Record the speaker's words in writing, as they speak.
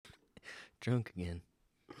Drunk again.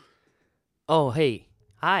 Oh, hey.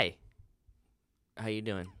 Hi. How you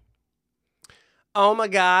doing? Oh my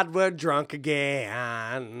God, we're drunk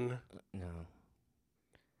again. No.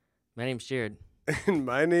 My name's Jarrod. And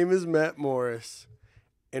my name is Matt Morris.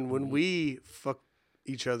 And when we fuck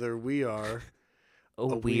each other, we are A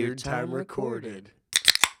weird time recorded.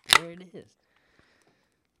 There it is.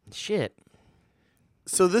 Shit.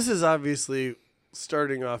 So this is obviously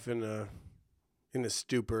starting off in a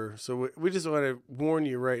stupor. So we just want to warn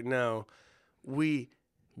you right now. We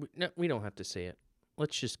don't have to say it.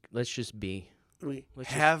 Let's just be. Let's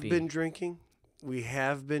have just be. been drinking. We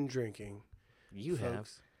have been drinking. You folks. have.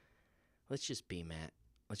 Let's just be, Matt.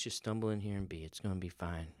 Let's just stumble in here and be. It's going to be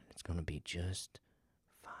fine. It's going to be just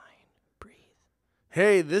fine. Breathe.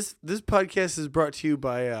 Hey, this podcast is brought to you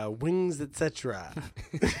by Wings, etc.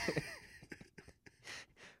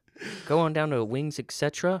 Go on down to Wings,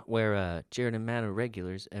 etc., where Jarrod and Matt are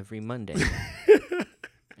regulars every Monday.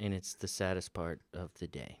 And it's the saddest part of the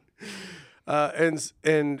day.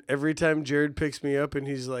 And every time Jarrod picks me up and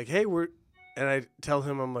he's like, "Hey, and I tell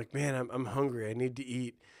him, I'm like, "Man, I'm hungry. I need to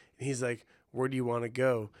eat." And he's like, "Where do you want to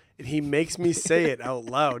go?" And he makes me say it out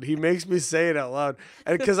loud.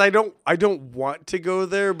 And because I don't want to go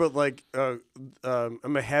there, but like I'm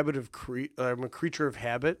a creature of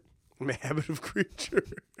habit. I'm a habit of creature.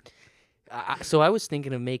 So I was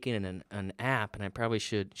thinking of making an app, and I probably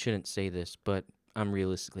shouldn't say this, but I'm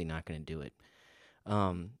realistically not going to do it,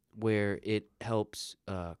 where it helps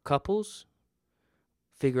couples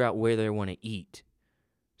figure out where they want to eat.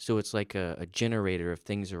 So it's like a generator of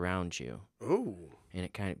things around you. Oh. And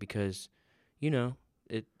it kind of, because,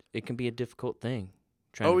 it can be a difficult thing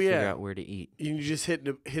trying to figure out where to eat. You just hit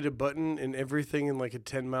a button and everything in like a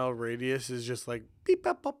 10-mile radius is just like beep,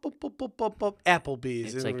 bop, bop, bop, bop, bop, bop, bop,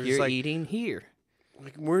 Applebee's. It's and like you're eating here.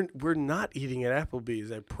 Like we're not eating at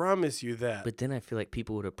Applebee's. I promise you that. But then I feel like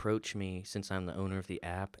people would approach me, since I'm the owner of the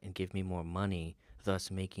app, and give me more money,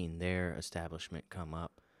 thus making their establishment come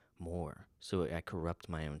up more. So I corrupt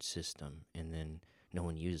my own system, and then no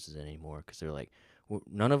one uses it anymore because they're like,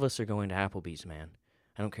 none of us are going to Applebee's, man.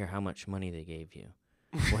 I don't care how much money they gave you.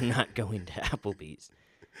 We're not going to Applebee's.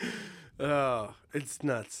 Oh, it's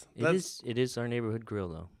nuts. It is our neighborhood grill,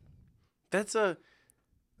 though. That's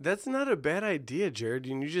not a bad idea, Jarrod.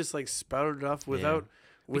 You just like spout it off without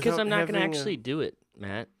because I'm not going to actually do it,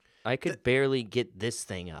 Matt. I could barely get this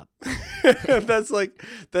thing up.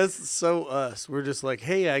 That's so us. We're just like,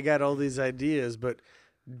 hey, I got all these ideas, but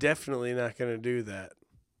definitely not going to do that.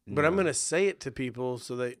 But I'm going to say it to people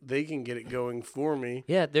so that they can get it going for me.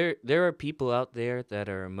 Yeah, there are people out there that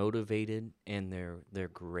are motivated and they're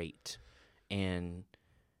great. And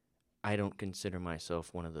I don't consider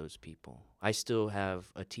myself one of those people. I still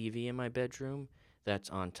have a TV in my bedroom that's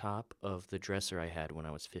on top of the dresser I had when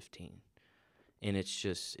I was 15. And it's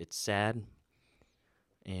sad.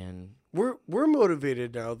 And we're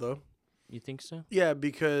motivated now, though. You think so? Yeah,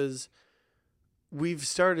 because we've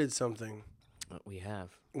started something. We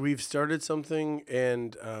have. We've started something,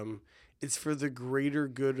 and it's for the greater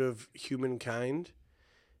good of humankind.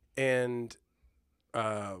 And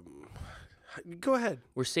go ahead.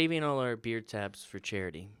 We're saving all our beer tabs for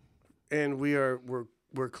charity. And we're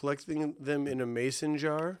collecting them in a mason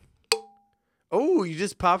jar. Oh, you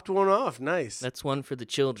just popped one off. Nice. That's one for the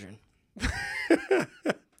children.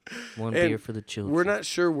 One beer for the children. We're not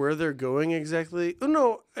sure where they're going exactly. Oh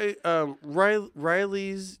no,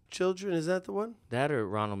 Riley's children, is that the one? That or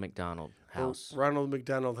Ronald McDonald House. Ronald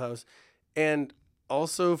McDonald House. And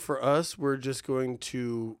also for us, we're just going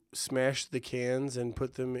to smash the cans and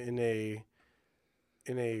put them in a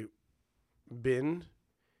bin,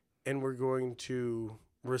 and we're going to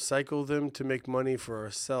recycle them to make money for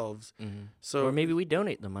ourselves. Mm-hmm. So, or maybe we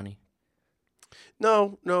donate the money.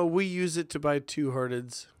 No, we use it to buy Two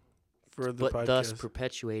Hearteds for the podcast. Thus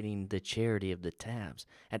perpetuating the charity of the tabs.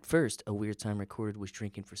 At first, A Weird Time Recorded was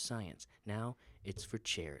drinking for science. Now, it's for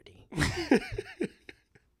charity.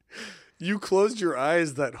 You closed your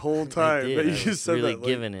eyes that whole time. I did. But you I was said really that,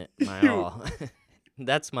 giving it my all.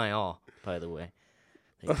 That's my all, by the way.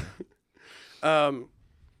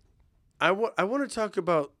 I want to talk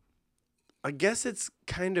about, I guess it's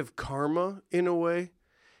kind of karma in a way,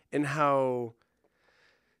 and how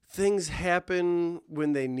things happen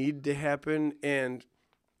when they need to happen. And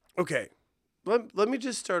okay, let me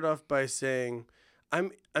just start off by saying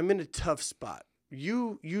I'm in a tough spot.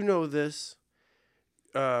 You know this.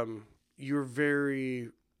 You're very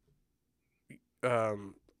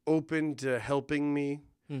open to helping me,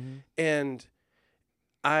 mm-hmm. and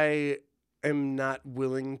I am not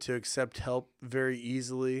willing to accept help very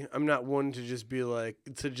easily. I'm not one to just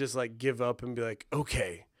give up and be like,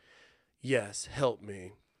 okay, yes, help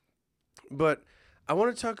me. But I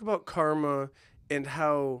want to talk about karma and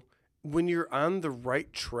how when you're on the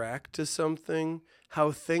right track to something,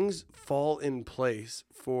 how things fall in place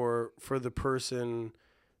for the person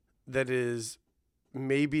that is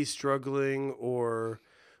maybe struggling or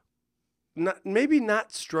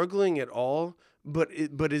not struggling at all, but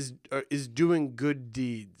is doing good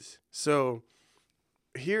deeds. So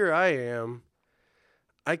here I am.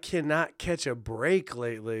 I cannot catch a break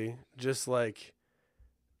lately. Just like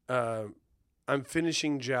I'm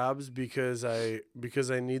finishing jobs because I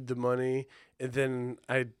need the money, and then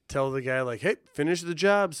I tell the guy like, "Hey, finish the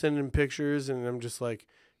job." Send him pictures, and I'm just like,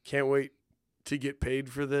 "Can't wait to get paid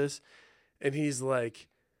for this." And he's like,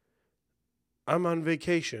 "I'm on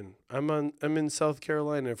vacation. I'm in South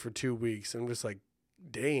Carolina for 2 weeks." I'm just like,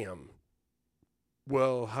 "Damn.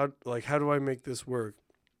 Well, how do I make this work?"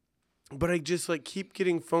 But I just like keep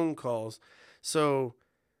getting phone calls. So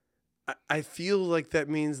I feel like that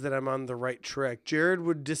means that I'm on the right track. Jarrod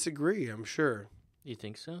would disagree, I'm sure. You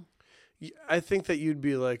think so? I think that you'd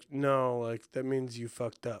be like, no, like that means you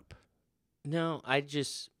fucked up. No,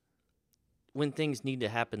 when things need to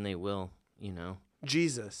happen, they will, you know.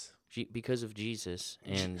 Jesus. Because of Jesus,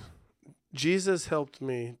 and Jesus helped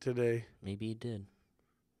me today. maybe he did.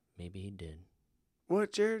 Maybe he did.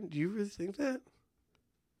 What, Jarrod? Do you really think that?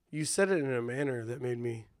 You said it in a manner that made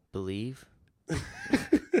me Believe?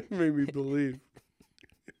 made me believe.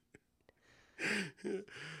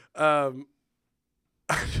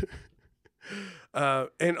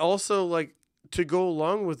 And also, like, to go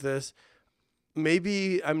along with this,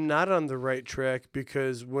 maybe I'm not on the right track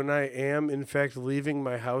because when I am, in fact, leaving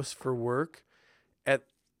my house for work at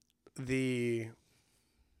the,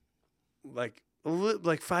 like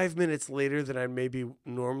 5 minutes later than I'd maybe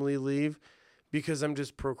normally leave because I'm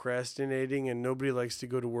just procrastinating and nobody likes to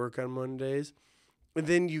go to work on Mondays. And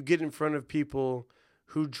then you get in front of people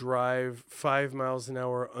who drive 5 miles an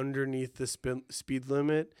hour underneath the speed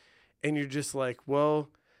limit, and you're just like, well,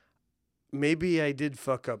 maybe I did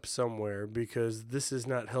fuck up somewhere because this is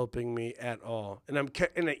not helping me at all. And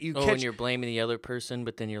and you're blaming the other person,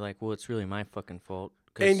 but then you're like, well, it's really my fucking fault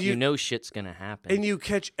because you know shit's gonna happen. And you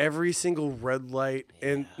catch every single red light,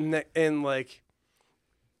 and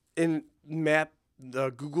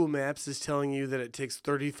Google Maps is telling you that it takes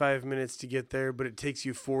 35 minutes to get there, but it takes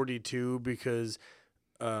you 42 because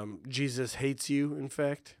Jesus hates you, in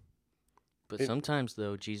fact. But sometimes,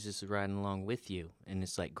 though, Jesus is riding along with you, and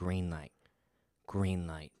it's like green light. Green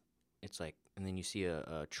light. It's like, and then you see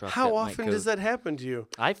a truck. How often does that happen to you?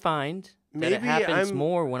 I find that it happens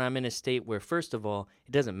more when I'm in a state where, first of all,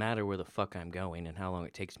 it doesn't matter where the fuck I'm going and how long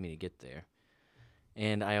it takes me to get there.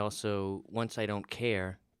 And I also, once I don't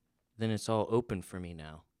care, then it's all open for me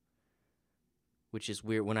now. Which is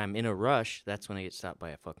weird. When I'm in a rush, that's when I get stopped by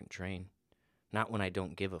a fucking train. Not when I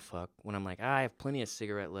don't give a fuck. When I'm like, I have plenty of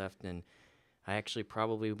cigarette left and I actually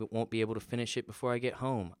probably won't be able to finish it before I get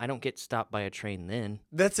home. I don't get stopped by a train then.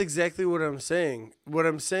 That's exactly what I'm saying. What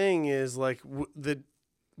I'm saying is like I'm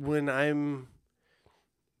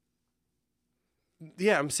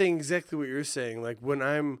saying exactly what you're saying. Like when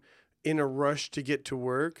I'm in a rush to get to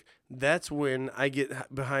work, that's when I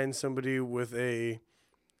get behind somebody with a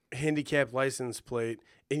handicap license plate,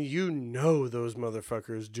 and you know those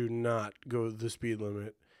motherfuckers do not go the speed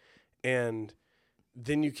limit. And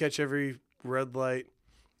then you catch every red light.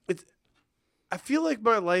 I feel like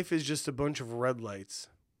my life is just a bunch of red lights.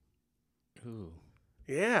 Ooh.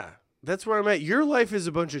 Yeah, that's where I'm at. Your life is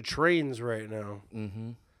a bunch of trains right now.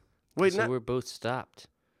 Mm-hmm. Wait, so we're both stopped.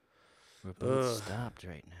 We're both stopped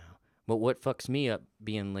right now. But what fucks me up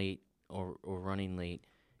being late or running late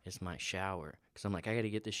is my shower. Because I'm like, I got to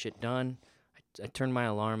get this shit done. I turned my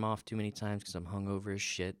alarm off too many times because I'm hungover as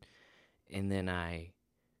shit. And then I'm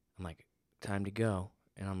like, time to go.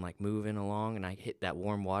 And I'm like moving along, and that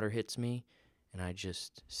warm water hits me, and I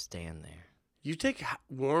just stand there. You take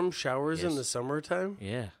warm showers in the summertime?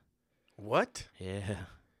 Yeah. What? Yeah.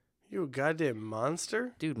 You a goddamn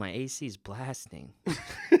monster? Dude, my AC's blasting.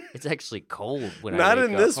 It's actually cold when Not I wake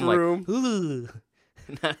in up. this I'm room.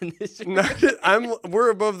 Like, not in this room. We're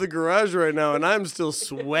above the garage right now, and I'm still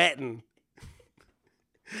sweating.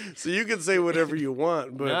 So you can say whatever you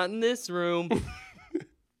want, but not in this room.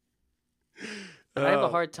 I have a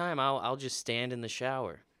hard time. I'll just stand in the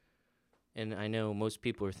shower. And I know most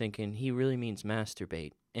people are thinking he really means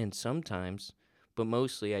masturbate. And sometimes, but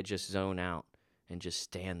mostly I just zone out and just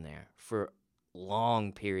stand there for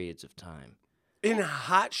long periods of time. In a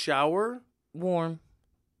hot shower? Warm.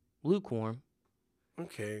 Lukewarm.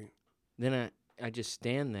 Okay. Then I just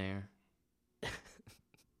stand there.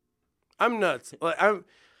 I'm nuts. Like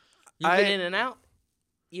You been in and out?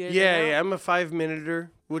 you're in and Yeah, out. I'm a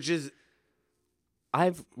 5-minuter, which is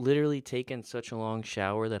I've literally taken such a long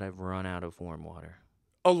shower that I've run out of warm water.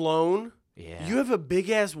 alone. Yeah. You have a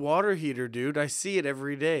big-ass water heater, dude. I see it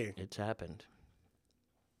every day. It's happened.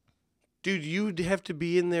 Dude, you'd have to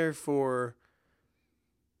be in there for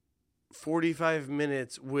 45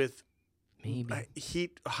 minutes with Maybe.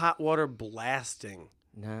 hot water blasting.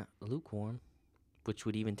 Not lukewarm, which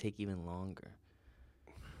would even take even longer.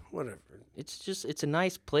 Whatever. It's a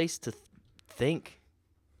nice place to think.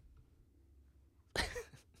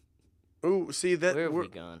 Ooh, see that Where have we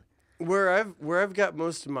gone? where I've got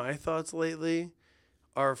most of my thoughts lately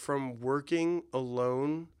are from working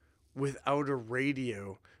alone without a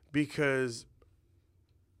radio, because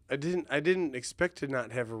I didn't expect to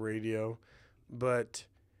not have a radio, but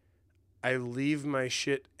I leave my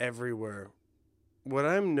shit everywhere. What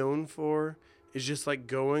I'm known for is just like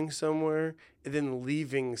going somewhere and then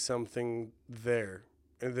leaving something there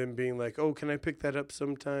and then being like, "Oh, can I pick that up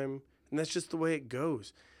sometime?" And that's just the way it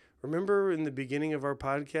goes. Remember in the beginning of our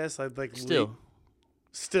podcast, I'd like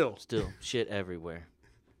Still shit everywhere.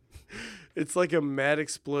 It's like a mad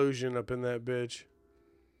explosion up in that bitch.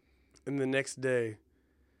 And the next day,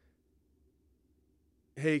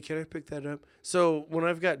 "Hey, can I pick that up?" So when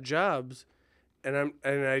I've got jobs and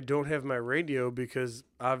I don't have my radio because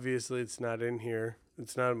obviously it's not in here,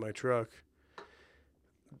 it's not in my truck,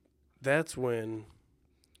 that's when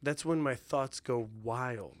my thoughts go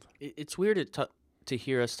wild. It's weird to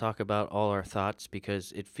hear us talk about all our thoughts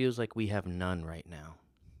because it feels like we have none right now.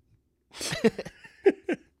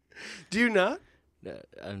 Do you not?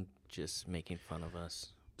 I'm just making fun of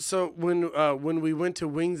us. So when we went to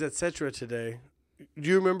Wings Etc. today, do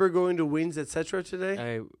you remember going to Wings Etc.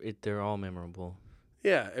 today? They're all memorable.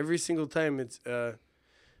 Yeah, every single time it's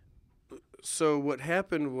so what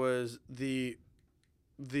happened was the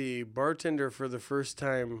bartender for the first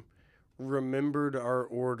time remembered our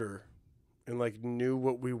order and like knew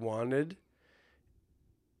what we wanted.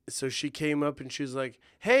 So she came up and she was like,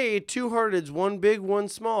 "Hey, 2 hearteds, 1 big, 1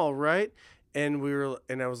 small, right?" And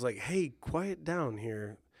I was like, "Hey, quiet down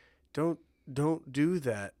here. Don't do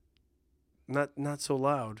that. Not so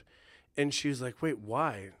loud." And she was like, "Wait,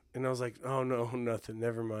 why?" And I was like, "Oh no, nothing,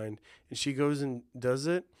 never mind." And she goes and does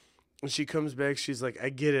it. And she comes back, she's like, "I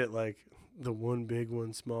get it, like the 1 big,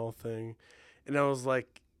 1 small thing." And I was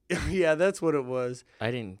like, "Yeah, that's what it was." I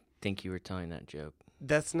didn't think you were telling that joke.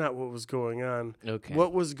 That's not what was going on. Okay.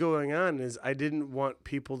 What was going on is I didn't want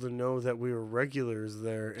people to know that we were regulars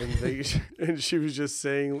there, and and she was just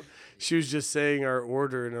saying our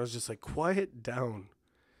order, and I was just like, "Quiet down.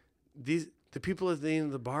 The people at the end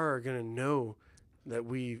of the bar are gonna know that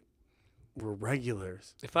we were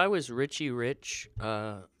regulars." If I was Richie Rich,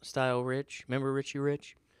 style Rich, remember Richie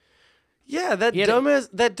Rich? Yeah, that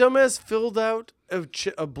dumbass filled out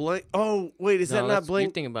a blank. Oh wait, is that not blank?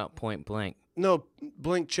 You're thinking about Point Blank. No,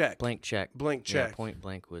 blank check. Blank check. Blank check. Yeah, Point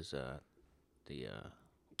Blank was the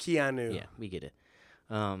Keanu. Yeah, we get it.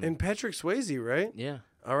 And Patrick Swayze, right? Yeah.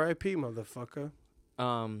 R.I.P. motherfucker.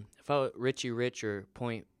 If I were Richie Rich or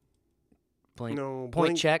Point Blank. No,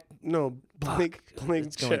 Point check. No, blank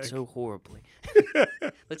It's check. going so horribly.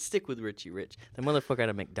 Let's stick with Richie Rich. The motherfucker at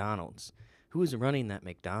a McDonald's. Who was running that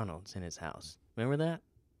McDonald's in his house? Remember that?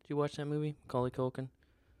 Did you watch that movie? Macaulay Culkin?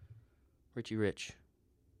 Richie Rich.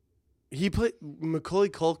 Macaulay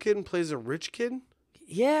Culkin plays a rich kid?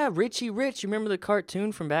 Yeah, Richie Rich. You remember the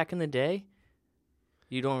cartoon from back in the day?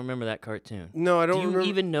 You don't remember that cartoon? No, I don't remember. Do you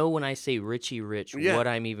even know when I say Richie Rich what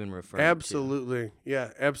I'm even referring absolutely. to?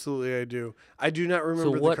 Yeah, absolutely I do. I do not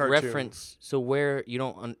remember the cartoon. So what reference? So where you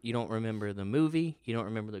don't remember the movie? You don't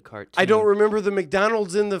remember the cartoon? I don't remember the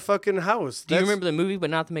McDonald's in the fucking house. Do you remember the movie but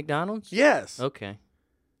not the McDonald's? Yes. Okay.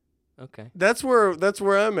 That's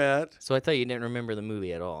where I'm at. So I thought you didn't remember the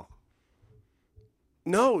movie at all.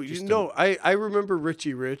 No, I remember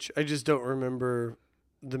Richie Rich. I just don't remember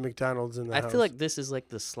the McDonald's in the house. I feel like this is like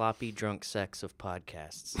the sloppy drunk sex of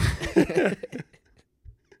podcasts.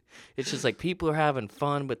 It's just like people are having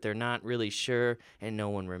fun, but they're not really sure, and no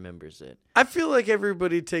one remembers it. I feel like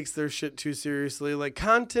everybody takes their shit too seriously. Like,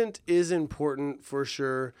 content is important for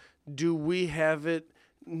sure. Do we have it?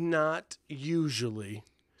 Not usually.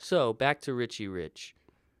 So, back to Richie Rich.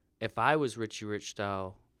 If I was Richie Rich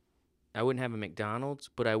style, I wouldn't have a McDonald's,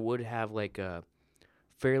 but I would have like a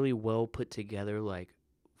fairly well put together, like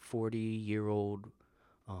 40-year-old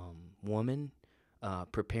woman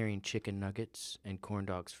preparing chicken nuggets and corn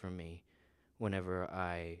dogs for me whenever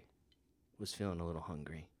I was feeling a little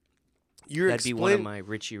hungry. That'd be one of my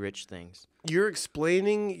Richie Rich things. You're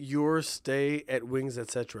explaining your stay at Wings,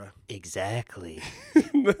 etc. Exactly.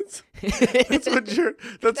 that's what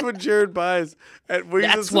Jarrod buys at Wings.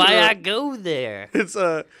 That's why I go there. It's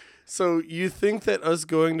so you think that us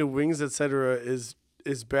going to Wings, etc. is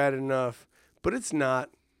bad enough, but it's not,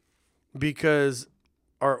 because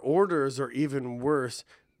our orders are even worse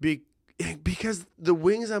because the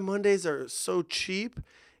wings on Mondays are so cheap.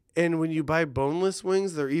 And when you buy boneless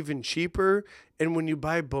wings, they're even cheaper. And when you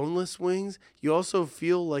buy boneless wings, you also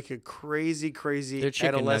feel like a crazy They're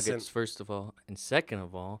chicken adolescent. nuggets, first of all. And second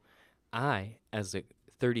of all, I, as a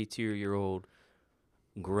 32-year-old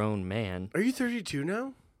grown man... Are you 32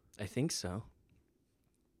 now? I think so.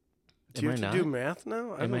 Do you have to do math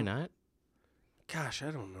now? Am I not? Gosh,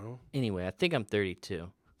 I don't know. Anyway, I think I'm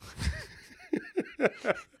 32.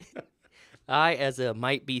 I, as a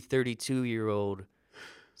might-be 32-year-old...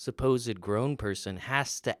 supposed grown person,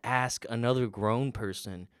 has to ask another grown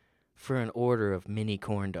person for an order of mini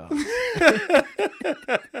corn dogs.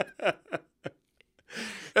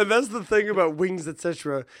 And that's the thing about Wings,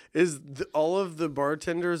 etc. is all of the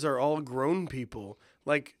bartenders are all grown people,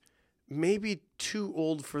 like maybe too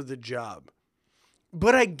old for the job.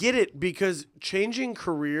 But I get it, because changing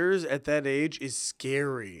careers at that age is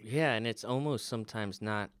scary. Yeah, and it's almost sometimes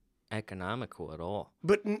not economical at all.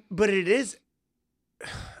 But it is.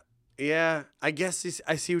 Yeah, I guess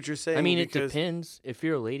I see what you're saying. I mean, it depends. If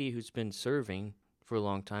you're a lady who's been serving for a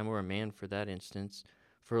long time, or a man for that instance,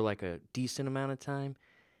 for like a decent amount of time,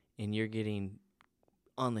 and you're getting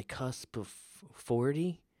on the cusp of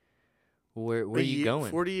 40, where are you going?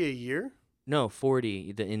 40 a year? No,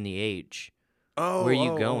 40 in the age. Oh, where are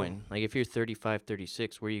you going? Like if you're 35,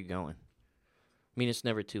 36, where are you going? I mean, it's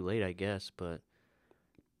never too late, I guess, but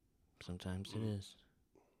sometimes it is.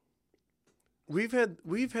 We've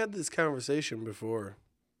had this conversation before.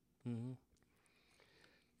 Mm-hmm.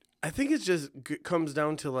 I think it just comes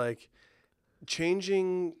down to like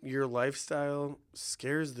changing your lifestyle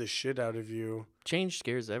scares the shit out of you. Change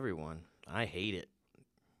scares everyone. I hate it.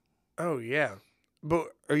 Oh yeah,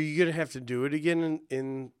 but are you gonna have to do it again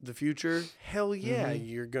in the future? Hell yeah,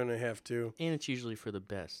 you're gonna have to. And it's usually for the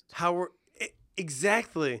best.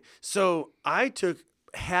 Exactly. So I took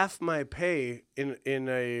half my pay in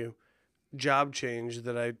a job change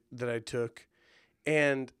that I took,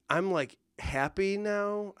 and I'm like happy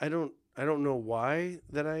now. I don't know why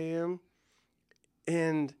that I am.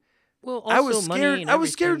 And well, also I was scared. I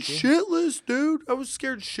was scared shitless, dude. I was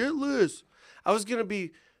scared shitless. I was gonna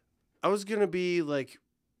be like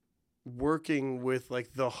working with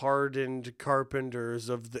like the hardened carpenters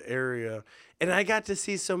of the area, and I got to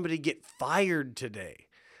see somebody get fired today.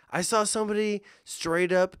 I saw somebody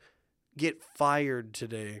straight up get fired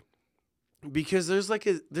today. Because there's like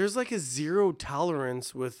a zero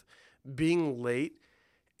tolerance with being late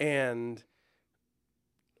and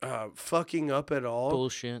fucking up at all.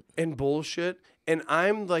 Bullshit. And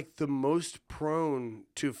I'm like the most prone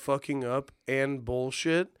to fucking up and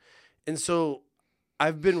bullshit. And so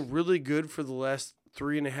I've been really good for the last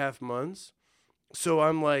 3.5 months. So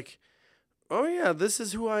I'm like, oh yeah, this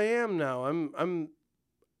is who I am now. I'm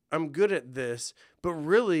good at this. But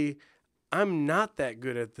really, I'm not that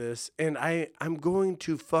good at this, and I'm going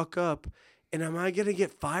to fuck up, and am I going to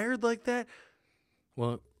get fired like that?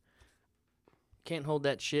 Well, can't hold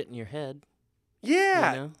that shit in your head.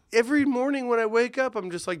 Yeah. You know? Every morning when I wake up, I'm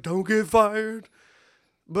just like, don't get fired.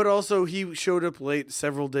 But also, he showed up late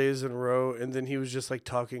several days in a row, and then he was just like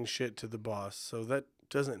talking shit to the boss, so that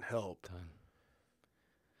doesn't help.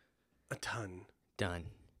 A ton. Done.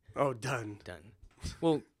 Oh, done.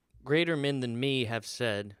 Well, greater men than me have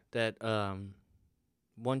said that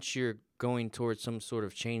once you're going towards some sort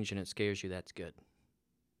of change and it scares you, that's good.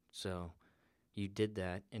 So you did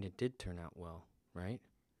that, and it did turn out well, right?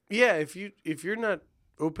 Yeah, if you're not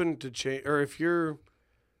open to change, or if you're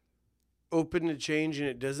open to change and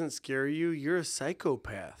it doesn't scare you, you're a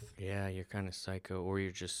psychopath. Yeah, you're kind of psycho, or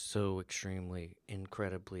you're just so extremely,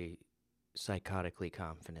 incredibly, psychotically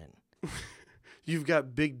confident. You've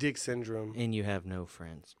got big dick syndrome. And you have no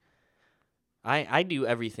friends. I do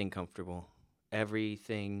everything comfortable.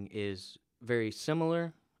 Everything is very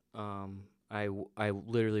similar. I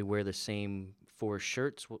literally wear the same 4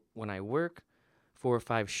 shirts when I work, 4 or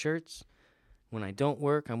 5 shirts. When I don't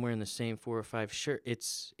work, I'm wearing the same 4 or 5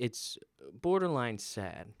 shirts. It's borderline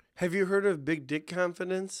sad. Have you heard of big dick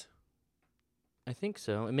confidence? I think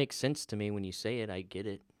so. It makes sense to me when you say it. I get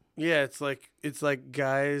it. Yeah, it's like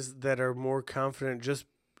guys that are more confident just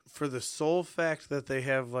for the sole fact that they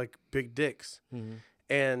have like big dicks. Mm-hmm.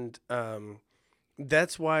 And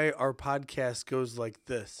that's why our podcast goes like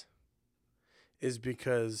this, is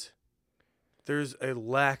because There's a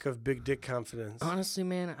lack of big dick confidence. Honestly,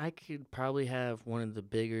 man, I could probably have one of the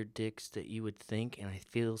bigger dicks that you would think, and I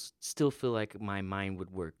still feel like my mind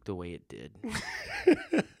would work the way it did.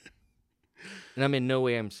 And I'm in no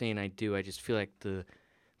way I'm saying I do. I just feel like the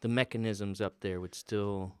mechanisms up there would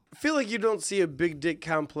still. I feel like you don't see a big dick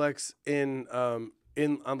complex on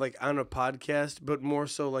like on a podcast, but more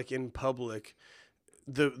so like in public.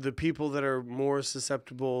 The people that are more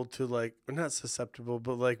susceptible to like, or not susceptible,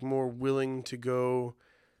 but like more willing to go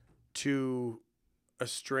to a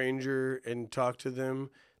stranger and talk to them.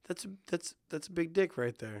 That's a big dick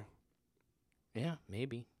right there. Yeah,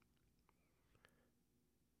 maybe.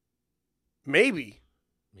 Maybe.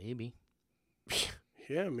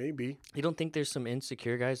 Yeah, maybe. You don't think there's some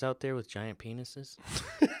insecure guys out there with giant penises?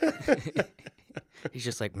 He's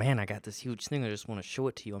just like, man, I got this huge thing. I just want to show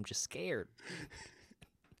it to you. I'm just scared.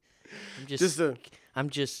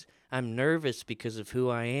 I'm nervous because of who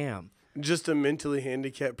I am. Just a mentally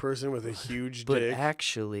handicapped person with a huge but dick. But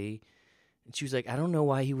actually, and she was like, I don't know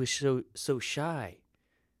why he was so shy.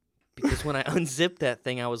 Because when I unzipped that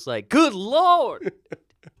thing, I was like, good Lord.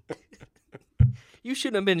 You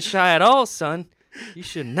shouldn't have been shy at all, son. You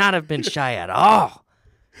should not have been shy at all.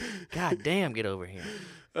 God damn, get over here.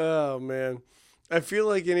 Oh, man. I feel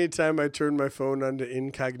like anytime I turn my phone onto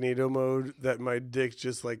incognito mode, that my dick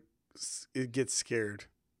just like, it gets scared.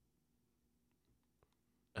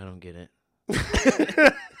 I don't get it.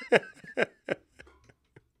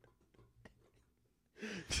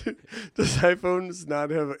 Does iPhones not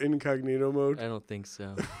have incognito mode? I don't think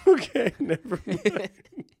so. Okay, never mind.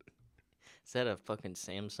 Is that a fucking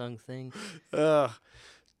Samsung thing?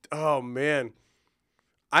 Oh, man.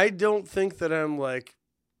 I don't think that I'm like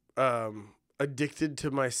addicted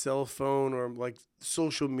to my cell phone or like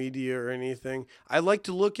social media or anything. I like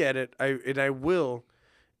to look at it, I will,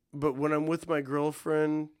 but when I'm with my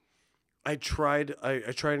girlfriend, I try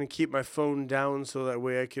to keep my phone down so that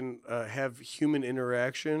way I can have human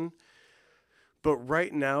interaction. But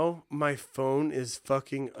right now, my phone is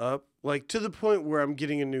fucking up, like to the point where I'm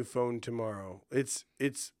getting a new phone tomorrow. It's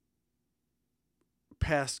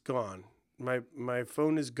past gone. My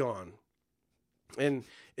phone is gone. And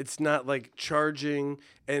it's not like charging,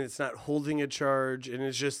 and it's not holding a charge, and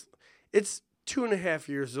it's 2.5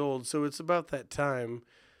 years old, so it's about that time.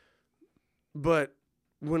 But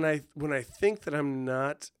when I think that I'm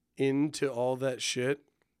not into all that shit,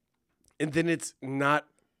 and then it's not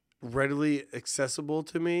readily accessible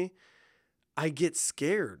to me, I get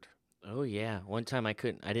scared. Oh yeah, one time I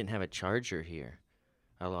didn't have a charger here.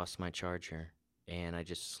 I lost my charger, and I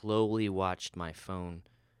just slowly watched my phone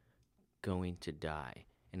going to die.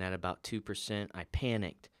 And at about 2%, I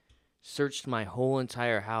panicked, searched my whole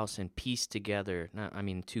entire house, and pieced together,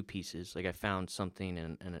 two pieces. Like I found something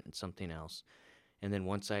and something else. And then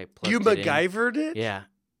once I plugged You MacGyvered it? Yeah.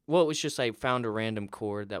 Well, it was just I found a random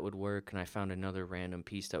cord that would work, and I found another random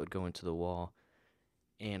piece that would go into the wall.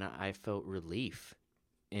 And I felt relief.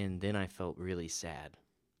 And then I felt really sad.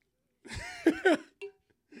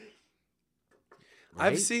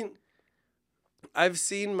 Right? I've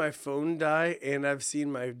seen my phone die, and I've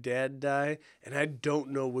seen my dad die, and I don't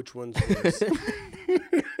know which one's worse.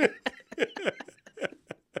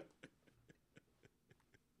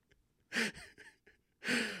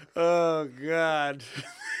 Oh, God.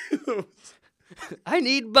 I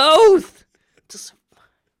need both.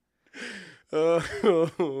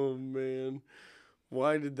 Oh, man.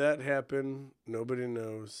 Why did that happen? Nobody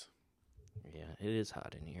knows. Yeah, it is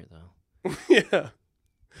hot in here, though. Yeah.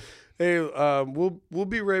 Hey, we'll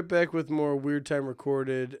be right back with more Weird Time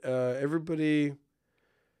Recorded. If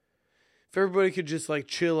everybody could just like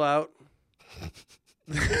chill out.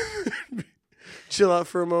 Chill out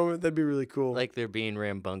for a moment, that'd be really cool. Like they're being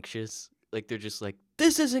rambunctious. Like they're just like,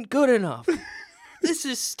 this isn't good enough. This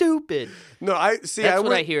is stupid. No, That's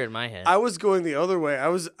what I hear in my head. I was going the other way. I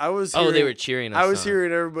was hearing, they were cheering us I was on.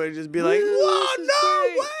 hearing everybody just be like, "Whoa,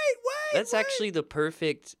 no, wait." That's actually the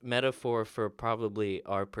perfect metaphor for probably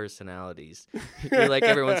our personalities. You're like,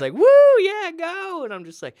 everyone's like, woo, yeah, go. And I'm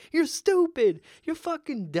just like, you're stupid. You're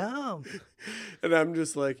fucking dumb. And I'm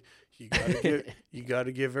just like, you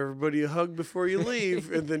gotta give everybody a hug before you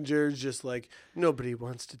leave. And then Jared's just like, nobody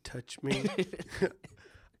wants to touch me.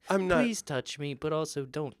 I'm not. Please touch me, but also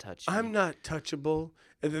don't touch me. I'm not touchable.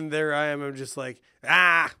 And then there I am. I'm just like,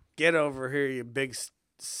 get over here, you big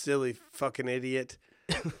silly fucking idiot.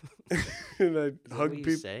 And I hug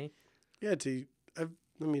people. Say? Yeah, to most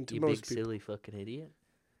big people. Silly fucking idiot.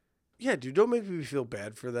 Yeah, dude, don't make me feel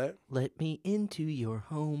bad for that. Let me into your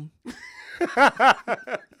home.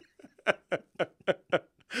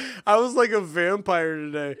 I was like a vampire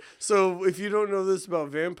today. So if you don't know this about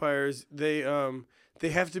vampires, they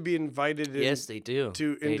have to be invited in Yes, they do.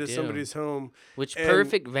 into somebody's home. Which And-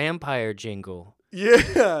 perfect vampire jingle.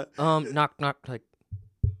 Yeah. Knock, knock, like.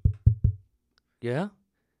 Yeah?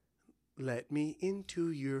 Let me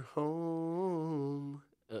into your home.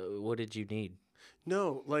 What did you need?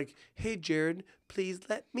 No, like, hey, Jarrod, please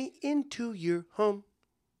let me into your home.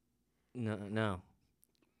 No.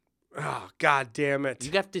 Oh, God damn it.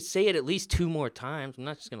 You have to say it at least 2 more times. I'm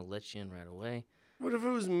not just going to let you in right away. What if it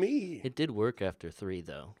was me? It did work after 3,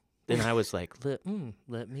 though. Then I was like, let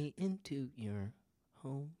me into your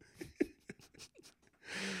home.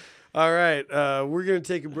 All right, we're going to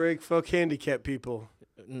take a break. Fuck handicapped people.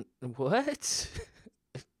 What?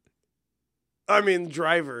 I mean,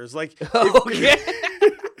 drivers. Like, Okay.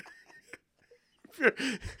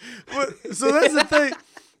 So that's the thing.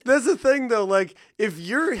 That's the thing, though. Like, if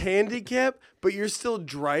you're handicapped, but you're still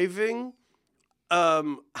driving,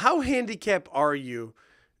 how handicapped are you?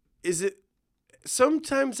 Is it...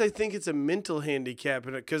 Sometimes I think it's a mental handicap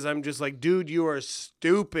because I'm just like, dude, you are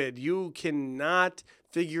stupid. You cannot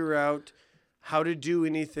figure out how to do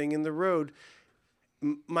anything in the road.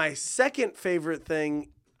 My second favorite thing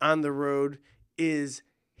on the road is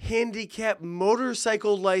handicap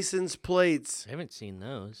motorcycle license plates. I haven't seen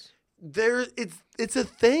those. It's a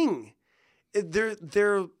thing.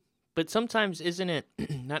 They're But sometimes isn't it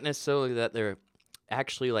not necessarily that they're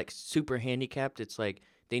actually like super handicapped? It's like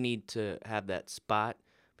they need to have that spot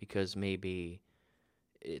because maybe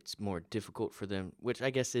it's more difficult for them, which I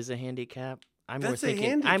guess is a handicap. I'm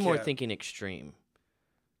more thinking extreme.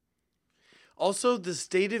 Also, the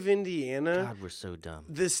state of Indiana. God, we're so dumb.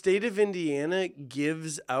 The state of Indiana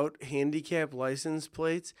gives out handicap license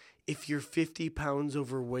plates if you're 50 pounds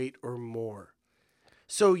overweight or more.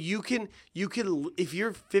 So you can if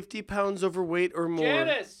you're 50 pounds overweight or more.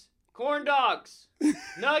 Janice, corn dogs,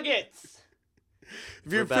 nuggets.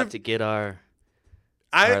 If you're We're about to get our.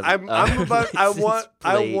 I license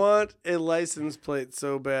plate. want a license plate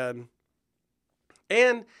so bad.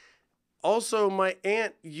 And also, my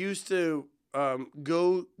aunt used to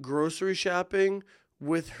go grocery shopping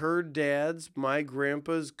with her my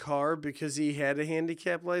grandpa's car because he had a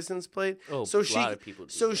handicap license plate. Oh, so a lot of people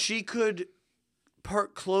do that. she could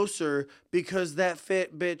park closer because that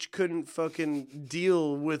fat bitch couldn't fucking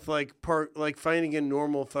deal with finding a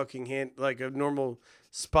normal fucking a normal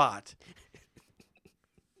spot.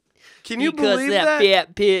 Can you believe that?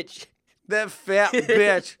 Fat bitch. That fat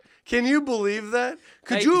bitch. Can you believe that?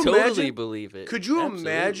 Could you totally imagine? Believe it. Could you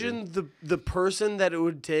Absolutely. imagine the person that it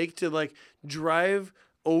would take to drive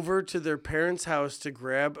over to their parents' house to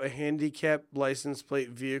grab a handicap license plate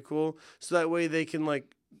vehicle so that way they can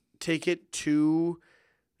take it to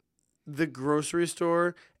the grocery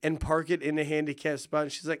store and park it in a handicap spot?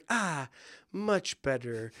 And she's like, much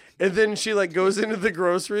better. And then she goes into the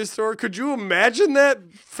grocery store. Could you imagine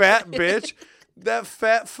that fat bitch? That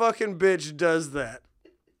fat fucking bitch does that.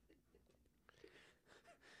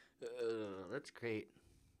 That's great.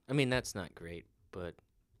 I mean, that's not great, but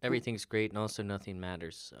everything's great and also nothing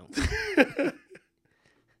matters, so.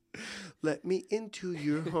 Let me into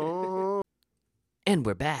your home. And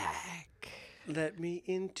we're back. Let me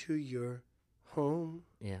into your home.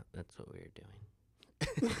 Yeah, that's what we were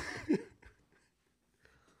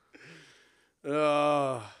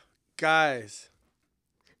doing. Guys.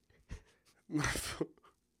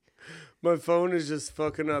 My phone is just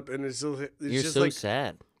fucking up, and You're just so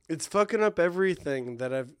sad. It's fucking up everything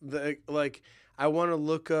that I want to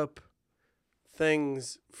look up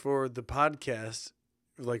things for the podcast,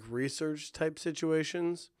 research type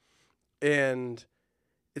situations, and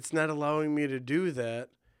it's not allowing me to do that,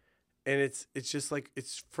 and it's just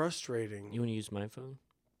it's frustrating. You want to use my phone?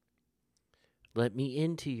 Let me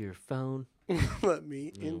into your phone. Let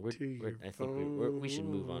me into your I phone. think we should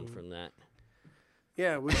move on from that.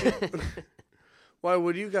 Yeah, we should. Why?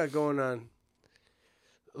 What do you got going on?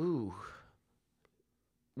 Ooh.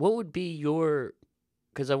 What would be your...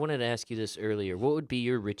 Because I wanted to ask you this earlier. What would be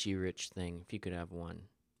your Richie Rich thing if you could have one?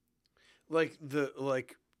 Like mine?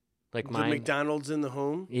 The McDonald's in the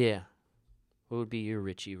home? Yeah. What would be your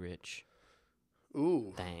Richie Rich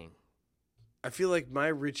Ooh. thing? I feel like my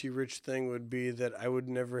Richie Rich thing would be that I would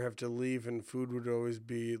never have to leave and food would always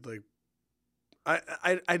be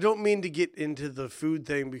I don't mean to get into the food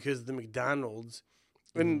thing because the McDonald's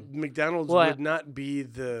and McDonald's would not be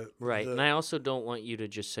the right. And I also don't want you to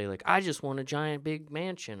just say I just want a giant big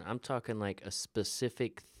mansion. I'm talking a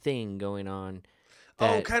specific thing going on.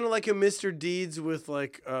 Kind of like a Mr. Deeds with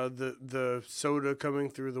the soda coming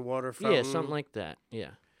through the water fountain. Yeah, something like that. Yeah.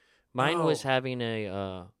 Mine was having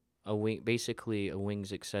a basically a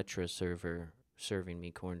Wings Etc. server serving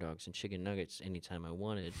me corn dogs and chicken nuggets anytime I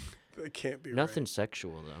wanted. That can't be Nothing right.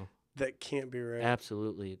 sexual though. That can't be right.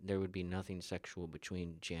 Absolutely, there would be nothing sexual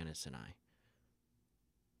between Janice and I.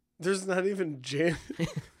 There's not even Jan.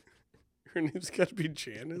 Her name's got to be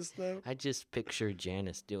Janice now. I just picture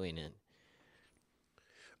Janice doing it.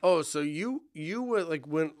 Oh, so you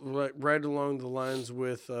went right along the lines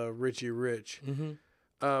with Richie Rich.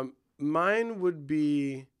 Mm-hmm. Mine would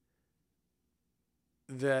be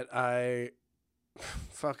that I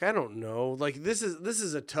don't know. Like this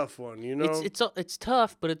is a tough one, you know. It's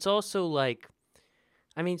tough, but it's also like,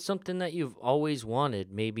 I mean, something that you've always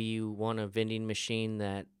wanted. Maybe you want a vending machine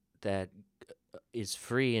that is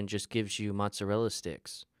free and just gives you mozzarella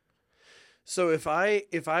sticks. So if I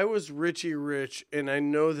was Richie Rich, and I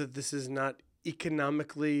know that this is not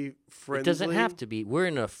economically friendly, It doesn't have to be. We're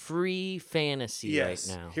in a free fantasy right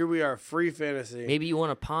now. Here we are, free fantasy. Maybe you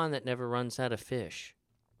want a pond that never runs out of fish,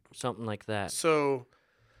 something like that. So,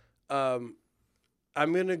 I'm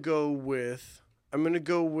gonna go with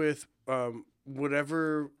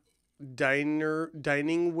whatever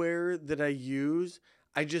dining ware that I use.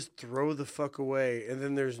 I just throw the fuck away, and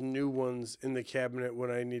then there's new ones in the cabinet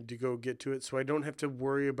when I need to go get to it, so I don't have to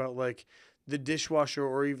worry about like the dishwasher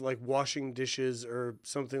or even like washing dishes or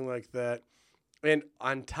something like that. And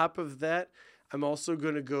on top of that, I'm also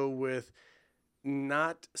gonna go with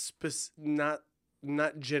not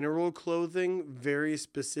general clothing, very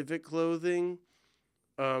specific clothing.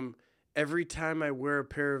 Every time I wear a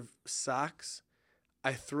pair of socks,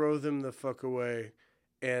 I throw them the fuck away,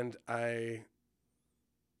 and I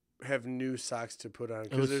have new socks to put on.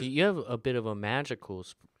 So you have a bit of a magical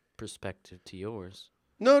perspective to yours.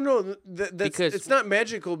 No, it's not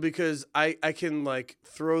magical because I can like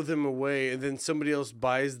throw them away and then somebody else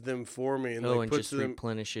buys them for me and and just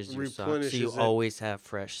replenishes your socks. So you always have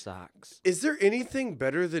fresh socks. Is there anything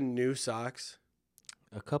better than new socks?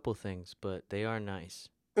 A couple things, but they are nice.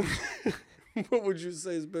 What would you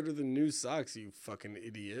say is better than new socks, you fucking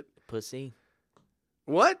idiot? Pussy.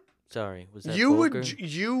 What? Sorry, was that vulgar?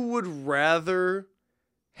 You would rather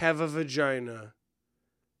have a vagina?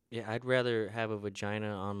 Yeah, I'd rather have a vagina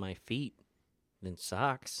on my feet than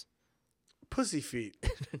socks. Pussy feet.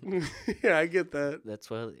 Yeah, I get that. That's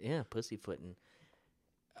why, yeah, pussyfooting.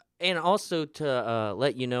 And also to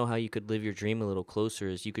let you know how you could live your dream a little closer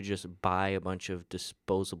is you could just buy a bunch of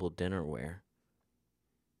disposable dinnerware.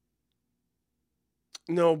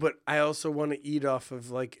 No, but I also want to eat off of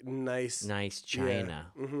like nice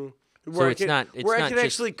china. Yeah. Mm-hmm. Where I can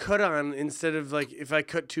actually cut on instead of like if I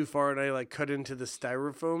cut too far and I like cut into the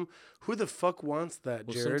styrofoam. Who the fuck wants that,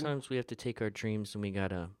 well, Jarrod? Sometimes we have to take our dreams and we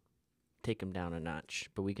gotta take them down a notch,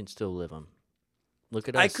 but we can still live them. Look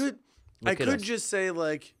at us. I could just say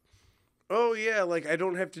like, oh yeah, like I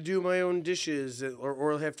don't have to do my own dishes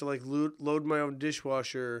or have to like load my own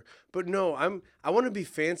dishwasher. But no, I want to be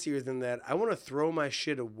fancier than that. I want to throw my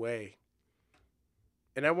shit away,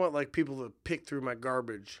 and I want like people to pick through my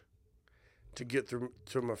garbage to get through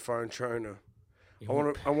to my fine china. I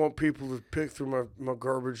want people to pick through my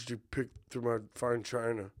garbage to pick through my fine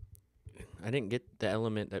china. I didn't get the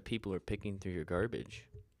element that people are picking through your garbage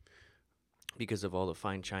because of all the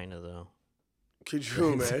fine china, though. Could you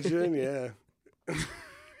imagine? Yeah.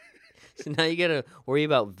 So now you gotta worry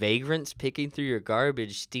about vagrants picking through your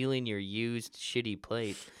garbage, stealing your used shitty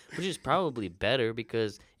plate, which is probably better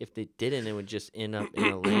because if they didn't, it would just end up in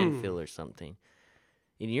a landfill or something.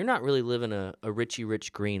 And you're not really living a Richie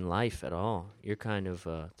Rich green life at all. You're kind of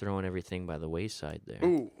throwing everything by the wayside there.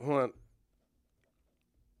 Ooh, hold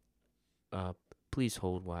on. Please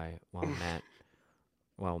hold while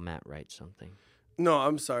Matt writes something. No,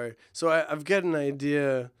 I'm sorry. So I've got an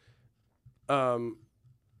idea. Hold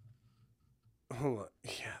on.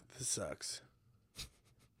 Yeah, this sucks.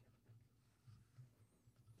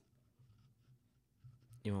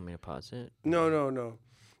 You want me to pause it? No. All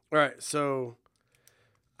right, so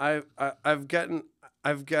I've got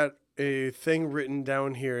a thing written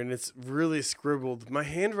down here, and it's really scribbled. My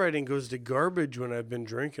handwriting goes to garbage when I've been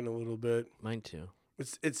drinking a little bit. Mine too.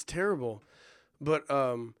 It's terrible, but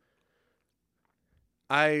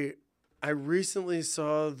I recently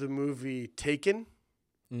saw the movie Taken.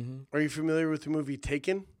 Mm-hmm. Are you familiar with the movie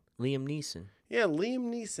Taken? Liam Neeson. Yeah,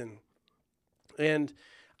 Liam Neeson. And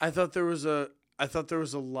I thought there was a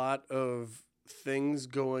lot of things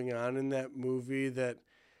going on in that movie that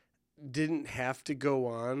didn't have to go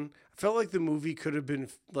on. I felt like the movie could have been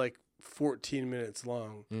like 14 minutes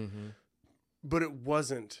long. Mm-hmm. But it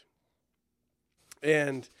wasn't.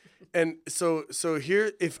 And so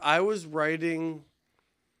here, if I was writing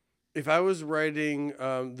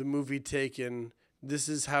the movie Taken this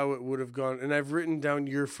is how it would have gone. And I've written down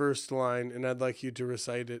your first line, and I'd like you to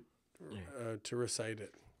recite it.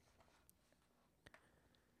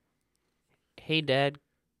 Hey, Dad,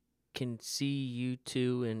 can see you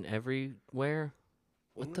two in everywhere?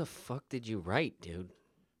 What the fuck did you write, dude?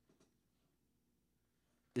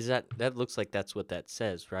 Is that looks like that's what that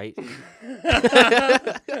says, right?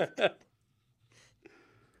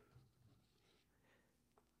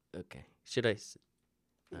 Okay. Should I?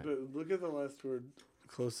 But look at the last word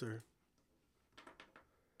closer.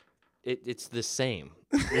 It's the same.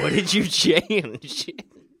 What did you change?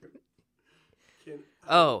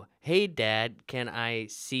 Oh, hey, Dad, can I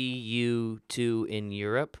see you two in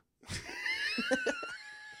Europe?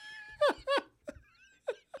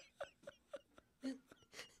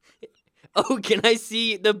 Oh, can I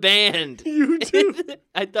see the band? You too.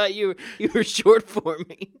 I thought you were short for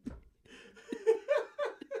me.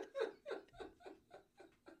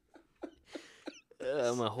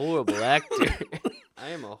 I'm a horrible actor. I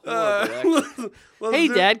am a horrible actor. Hey,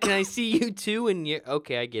 Dad, can I see you too? And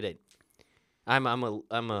okay, I get it. I'm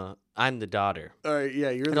the daughter. All right,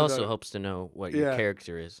 yeah, you're. It the also daughter. helps to know what your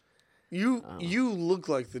character is. You look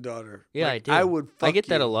like the daughter. Yeah, like, I do. I would. I get you.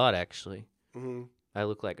 that a lot, actually. Mm-hmm. I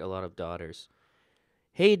look like a lot of daughters.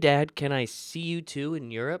 Hey, Dad, can I see you two in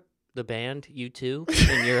Europe? The band, you two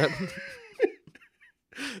in Europe.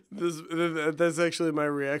 That's actually my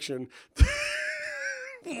reaction.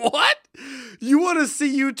 What? You want to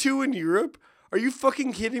see you two in Europe? Are you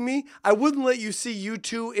fucking kidding me? I wouldn't let you see you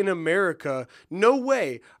two in America. No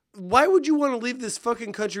way. Why would you want to leave this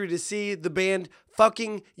fucking country to see the band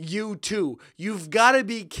fucking U2? You've got to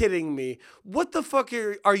be kidding me. What the fuck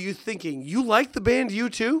are you thinking? You like the band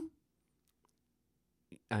U2?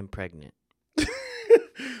 I'm pregnant.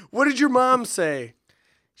 What did your mom say?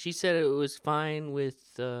 She said it was fine with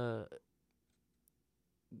her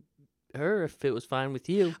if it was fine with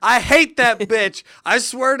you. I hate that bitch. I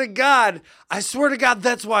swear to God.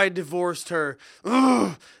 That's why I divorced her.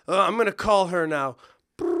 Ugh. I'm going to call her now.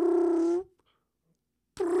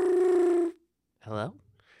 Hello?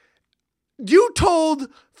 You told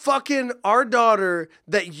fucking our daughter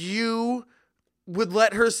that you would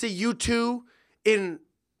let her see you two in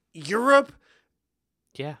Europe?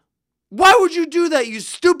 Yeah. Why would you do that, you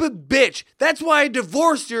stupid bitch? That's why I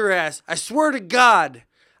divorced your ass. I swear to God.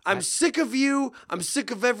 I'm sick of you. I'm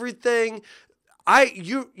sick of everything.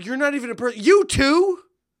 You're not even a person. You too?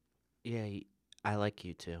 Yeah, I like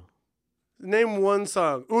you too. Name one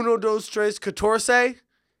song. Uno, dos, tres, catorce?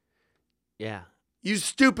 Yeah. You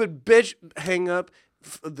stupid bitch. Hang up.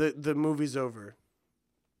 The movie's over.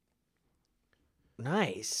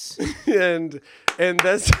 Nice. and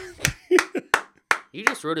that's... You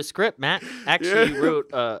just wrote a script, Matt. Actually, you wrote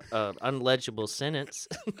an unlegible sentence.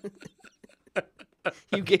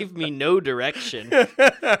 You gave me no direction.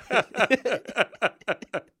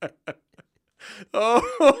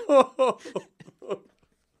 Oh.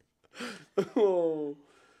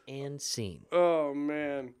 And scene. Oh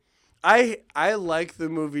man. I like the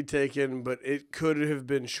movie Taken, but it could have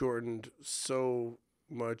been shortened so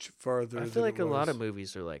much farther. I feel like a lot of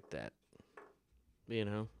movies are like that. You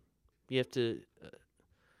know, you have to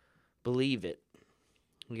believe it.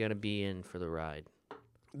 You got to be in for the ride.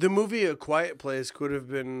 The movie A Quiet Place could have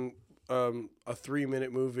been a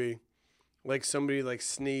 3-minute movie, like somebody like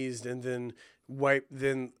sneezed and then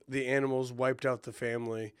the animals wiped out the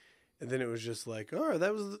family, and then it was just like, oh,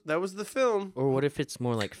 that was the film. Or what if it's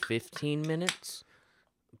more like 15 minutes,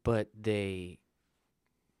 but they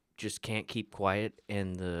just can't keep quiet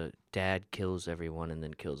and the dad kills everyone and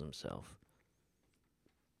then kills himself?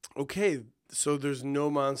 Okay, so there's no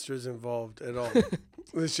monsters involved at all.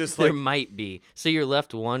 It's just There like might be. So you're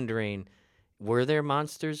left wondering, were there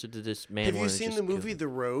monsters or did this man Have you wanna seen just the movie kill- The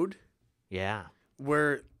Road? Yeah.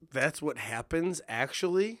 Where that's what happens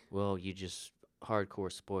actually? Well, you just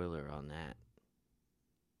hardcore spoiler on that.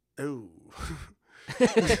 Oh.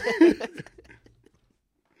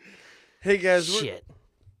 Hey guys, Shit.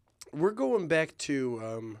 we're going back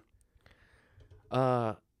to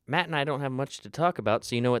Matt and I don't have much to talk about,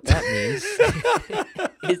 so you know what that means.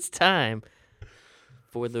 It's time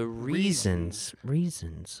for the reasons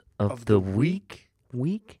of the week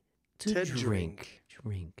to drink.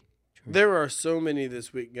 There are so many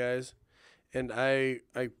this week, guys, and I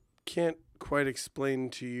can't quite explain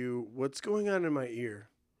to you what's going on in my ear.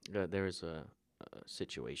 There is a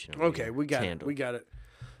situation. over Okay, here. we got It's it. handled. We got it.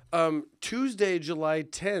 Tuesday, July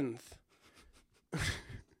 10th.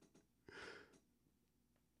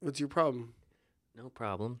 What's your problem? No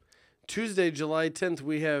problem. Tuesday, July 10th,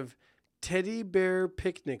 we have Teddy Bear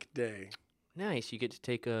Picnic Day. Nice. You get to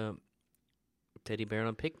take a Teddy bear on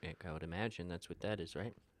a picnic, I would imagine. That's what that is,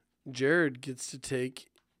 right? Jarrod gets to take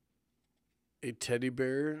a teddy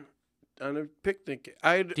bear on a picnic.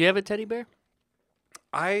 Do you have a teddy bear?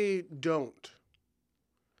 I don't.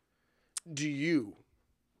 Do you?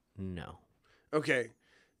 No. Okay,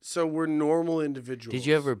 so we're normal individuals. Did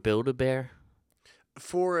you ever build a bear?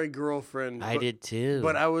 For a girlfriend. I did too.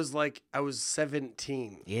 But I was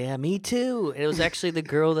 17. Yeah, me too. It was actually the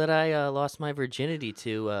girl that I lost my virginity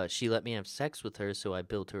to. She let me have sex with her, so I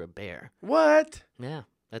built her a bear. What? Yeah,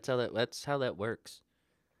 that's how that works.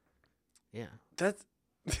 Yeah. That's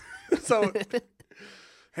so.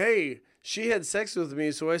 Hey, she had sex with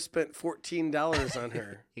me, so I spent $14 on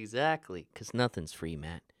her. Exactly, because nothing's free,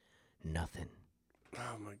 Matt. Nothing.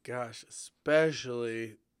 Oh my gosh,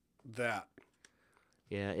 especially that.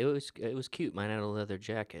 Yeah, it was cute. Mine had a leather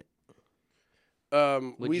jacket.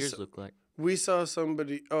 What'd yours look like? We saw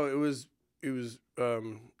somebody. Oh, it was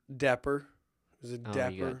Dapper. It was a Oh,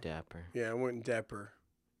 Dapper. you got Dapper. Yeah, I went Dapper.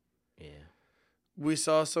 Yeah. We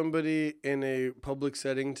saw somebody in a public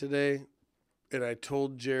setting today, and I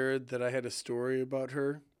told Jarrod that I had a story about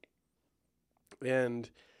her, and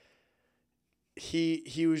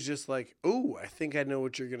he was just like, "Oh, I think I know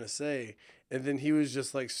what you're gonna say," and then he was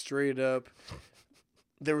just like straight up.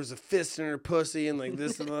 There was a fist in her pussy and like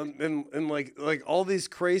this and like all these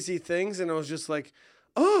crazy things, and I was just like,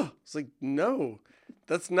 "Oh," it's like, "No,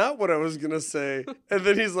 that's not what I was gonna say." And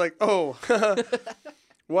then he's like, "Oh."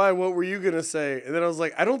 Why? What were you gonna say? And then I was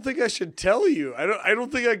like, I don't think I should tell you. I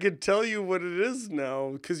don't think I could tell you what it is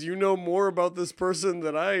now because you know more about this person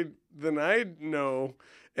than I know,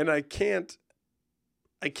 and I can't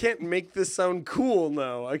make this sound cool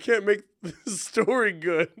now. I can't make this story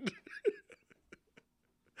good.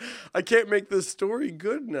 I can't make this story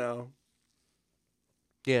good now.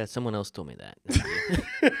 Yeah, someone else told me that.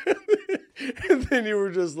 And then you were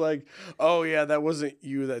just like, "Oh yeah, that wasn't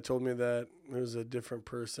you that told me that. It was a different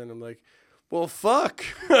person." I'm like, "Well, fuck."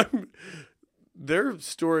 Their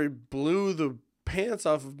story blew the pants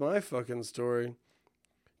off of my fucking story.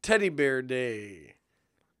 Teddy Bear Day.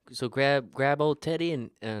 So grab old Teddy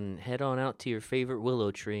and head on out to your favorite willow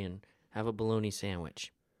tree and have a bologna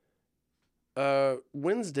sandwich.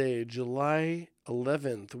 Wednesday, July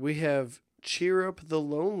 11th, we have Cheer Up the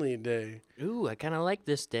Lonely Day. Ooh, I kind of like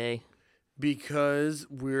this day. Because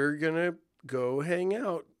we're gonna go hang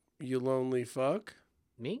out, you lonely fuck.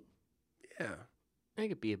 Me? Yeah. I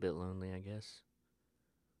could be a bit lonely, I guess.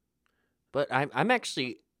 But I'm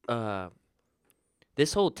actually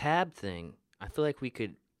this whole tab thing. I feel like we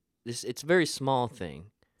could. It's a very small thing,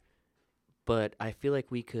 but I feel like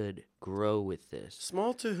we could grow with this.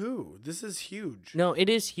 Small to who? This is huge. No, it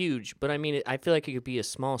is huge, but I mean, I feel like it could be a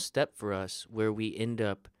small step for us where we end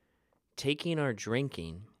up taking our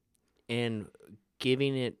drinking and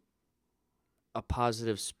giving it a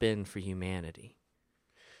positive spin for humanity.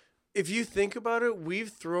 If you think about it, we've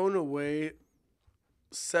thrown away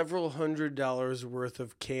several $100s worth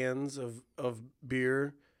of cans of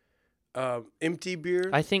beer, empty beer.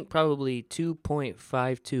 I think probably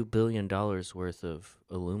 $2.52 billion worth of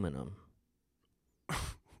aluminum.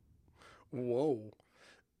 Whoa.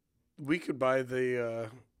 We could buy the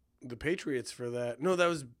Patriots for that. No, that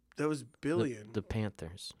was billion. The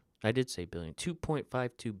Panthers. I did say billion.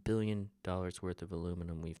 $2.52 billion worth of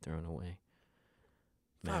aluminum we've thrown away.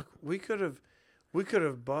 Fuck, we could have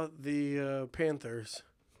bought the Panthers.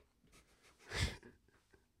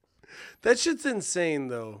 That shit's insane,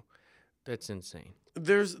 though. That's insane.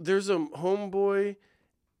 There's a homeboy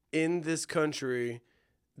in this country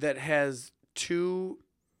that has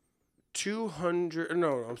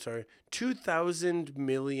 $2,000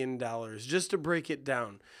 million, just to break it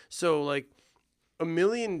down. So like $1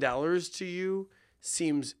 million to you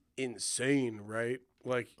seems insane, right?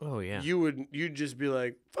 Like, oh yeah, you'd just be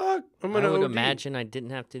like, fuck, I'm gonna. I would OD. imagine I didn't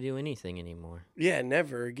have to do anything anymore. Yeah,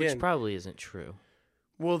 never again. Which probably isn't true.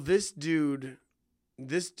 Well, this dude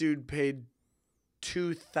paid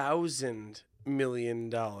 $2,000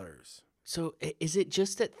 million. So is it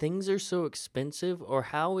just that things are so expensive, or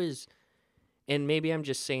how is? And maybe I'm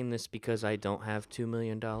just saying this because I don't have $2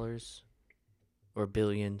 million, or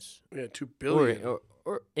billions. Yeah, $2 billion.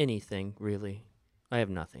 Or anything really. I have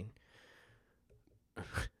nothing.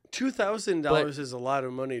 $2,000 is a lot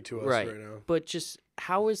of money to us right now. But just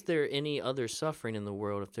how is there any other suffering in the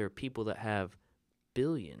world if there are people that have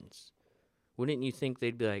billions? Wouldn't you think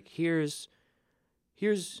they'd be like, here's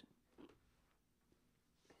 $7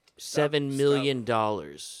 million.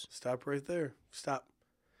 Stop right there. Stop.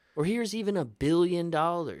 Or here's even $1 billion.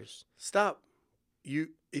 Stop.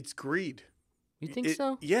 It's greed. You think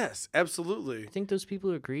so? Yes, absolutely. You think those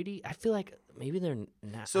people are greedy? I feel like maybe they're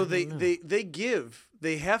not. So I don't know.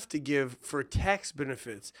 they have to give for tax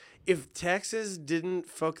benefits. If taxes didn't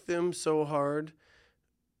fuck them so hard,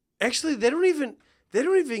 actually they don't even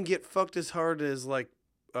get fucked as hard as like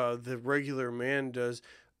the regular man does,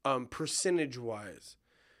 percentage wise.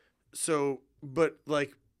 So, but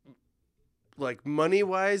like money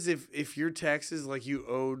wise, if your taxes, like you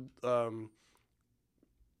owed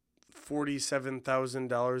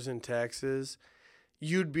 $47,000 in taxes,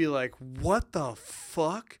 you'd be like, what the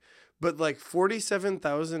fuck? But like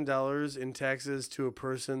 $47,000 in taxes to a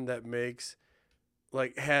person that makes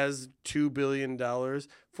like has $2 billion,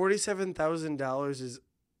 $47,000 is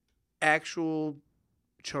actual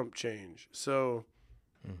chump change. So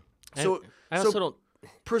I also don't.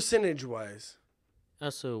 percentage wise.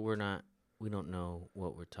 Also, we don't know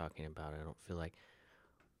what we're talking about. I don't feel like.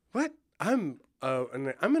 What? I'm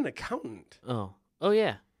an accountant. Oh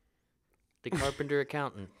yeah, the carpenter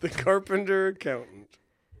accountant. The carpenter accountant.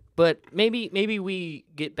 But maybe we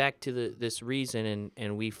get back to this reason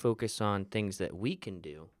and we focus on things that we can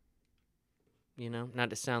do. You know,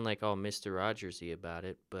 not to sound like all Mr. Rogersy about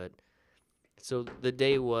it, but so the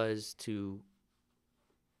day was to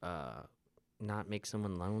not make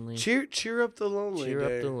someone lonely. Cheer up the lonely. Cheer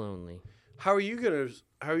day. up the lonely. How are you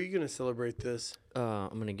gonna celebrate this?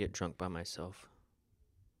 I'm gonna get drunk by myself.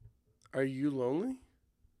 Are you lonely?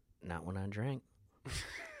 Not when I drank.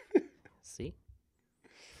 See?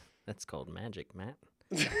 That's called magic, Matt.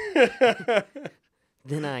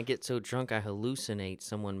 Then I get so drunk I hallucinate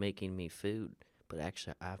someone making me food, but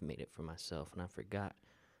actually I've made it for myself and I forgot,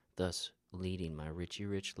 thus leading my Richie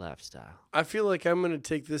Rich lifestyle. I feel like I'm gonna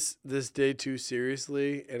take this day too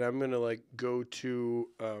seriously, and I'm gonna like go to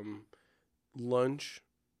lunch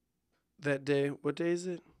that day. What day is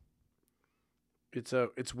it?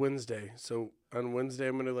 It's Wednesday. So on Wednesday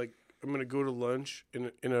I'm gonna go to lunch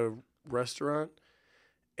in a restaurant,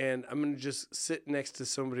 and I'm gonna just sit next to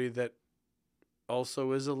somebody that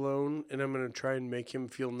also is alone, and I'm gonna try and make him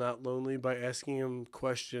feel not lonely by asking him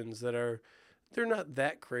questions they're not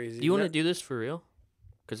that crazy. Do you want to do this for real?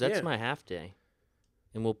 Because that's Yeah. my half day.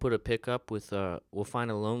 And we'll put a pickup with, we'll find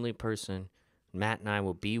a lonely person. Matt and I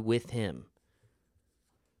will be with him.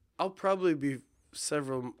 I'll probably be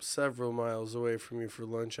several miles away from you for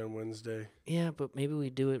lunch on Wednesday. Yeah, but maybe we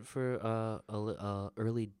do it for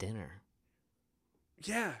early dinner.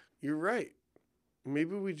 Yeah, you're right.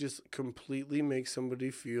 Maybe we just completely make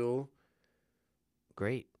somebody feel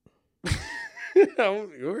Great. All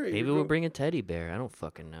right, Maybe we'll bring a teddy bear. I don't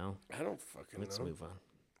fucking know. I don't fucking Let's know. move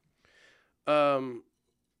on.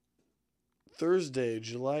 Thursday,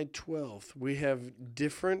 July 12th, we have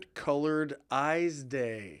Different Colored Eyes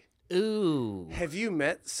Day. Ooh. Have you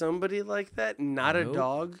met somebody like that? Not Nope. a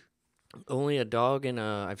dog? Only a dog, and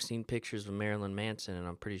I've seen pictures of Marilyn Manson, and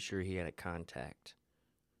I'm pretty sure he had a contact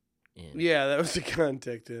in. Yeah, that was the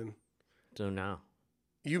contact in. So now.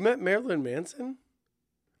 You met Marilyn Manson?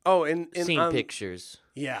 Oh, and Seen pictures.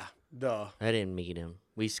 Yeah, duh. I didn't meet him.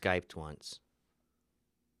 We Skyped once.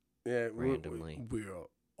 Yeah, Randomly. We're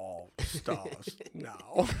all stars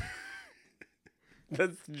now.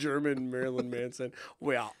 That's German Marilyn Manson.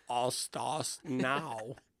 We are all stars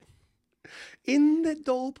now. In the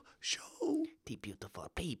dope show. The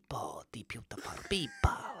beautiful people. The beautiful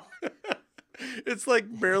people. It's like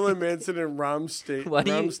Marilyn Manson and Rammstein.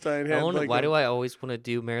 Rammstein had why do I always want to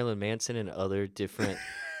do Marilyn Manson and other different,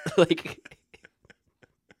 like,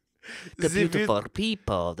 the beautiful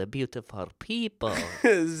people, the beautiful people.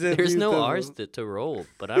 There's no R's to roll,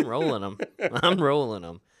 but I'm rolling them. I'm rolling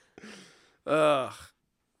them. Do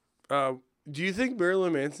you think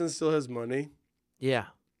Marilyn Manson still has money? Yeah.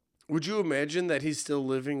 Would you imagine that he's still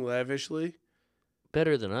living lavishly?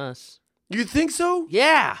 Better than us. You think so?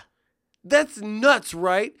 Yeah. That's nuts,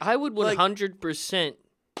 right? I would 100%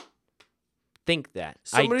 think that.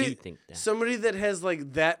 I do think that. Somebody that has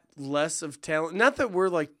like that less of talent. Not that we're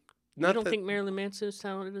like. You don't think Marilyn Manson is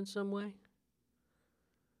talented in some way?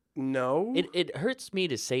 No. It hurts me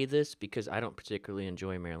to say this because I don't particularly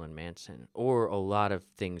enjoy Marilyn Manson or a lot of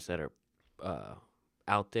things that are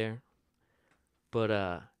out there.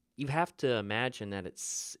 But you have to imagine that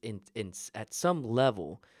it's in at some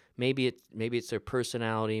level. Maybe it's their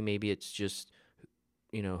personality. Maybe it's just,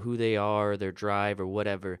 who they are, their drive, or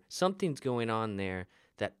whatever. Something's going on there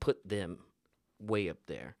that put them way up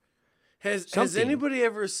there. Has anybody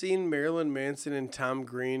ever seen Marilyn Manson and Tom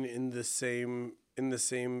Green in the same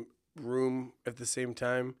room at the same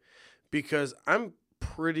time? Because I'm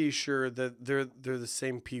pretty sure that they're the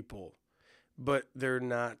same people, but they're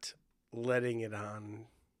not letting it on.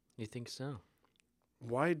 You think so?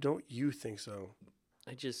 Why don't you think so?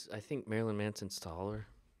 I think Marilyn Manson's taller.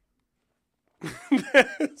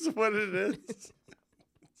 That's what it is.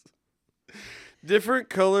 Different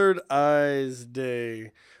colored eyes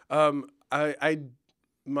day.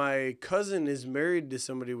 My cousin is married to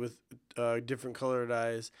somebody with different colored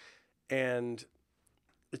eyes, and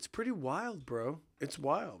it's pretty wild, bro. It's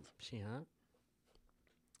wild. She hot?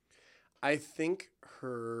 I think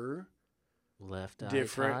her Left eye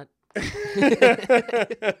different. hot.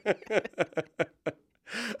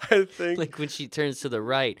 I think Like when she turns to the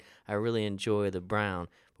right, I really enjoy the brown,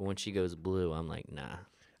 but when she goes blue, I'm like, nah.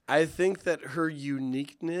 I think that her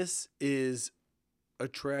uniqueness is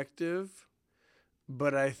attractive,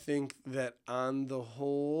 but I think that on the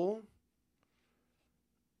whole,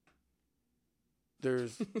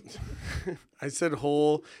 there's. I said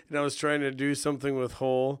whole, and I was trying to do something with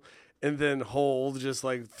whole, and then whole just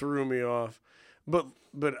like threw me off. But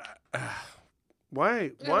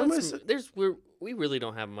why? Yeah, Why am I? We really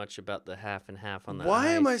don't have much about the half and half on the Why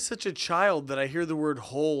eyes. am I such a child that I hear the word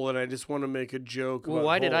whole and I just want to make a joke? Well, about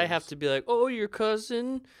why did I holes? have to be like, oh, your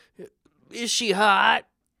cousin? Is she hot?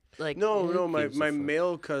 Like, No, who no, gives a my fuck?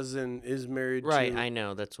 male cousin is married Right, to. I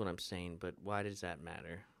know. That's what I'm saying. But why does that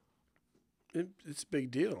matter? It's a big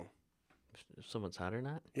deal. If someone's hot or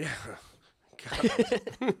not? Yeah.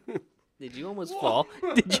 God. Did you almost fall?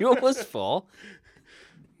 Did you almost fall?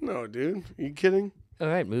 No, dude. Are you kidding? All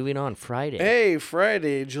right, moving on. Friday. Hey,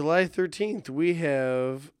 Friday, July 13th, we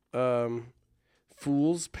have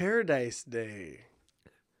Fool's Paradise Day.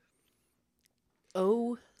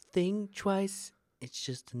 Oh, think twice. It's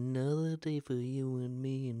just another day for you and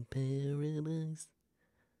me in paradise.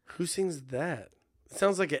 Who sings that? It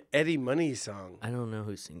sounds like an Eddie Money song. I don't know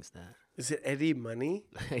who sings that. Is it Eddie Money?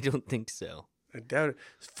 I don't think so. I doubt it.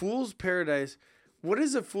 Fool's Paradise. What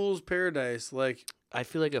is a Fool's Paradise? Like, I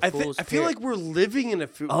feel like a I fool's feel like we're living in a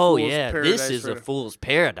Oh, Fool's yeah. Paradise. This is right a now. fool's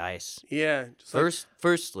paradise. Yeah. just like-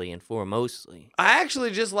 Firstly and foremostly. I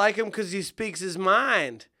actually just like him because he speaks his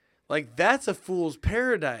mind. Like, that's a Fool's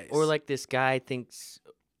Paradise. Or like this guy thinks,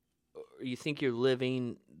 you think you're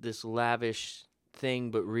living this lavish thing,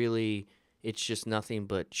 but really it's just nothing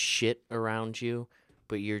but shit around you,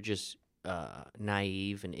 but you're just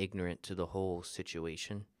naive and ignorant to the whole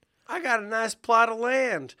situation. I got a nice plot of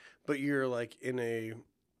land, but you're like in a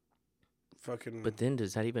fucking. But then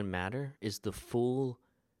does that even matter? Is the fool,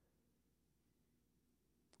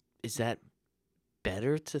 is that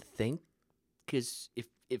better to think? Because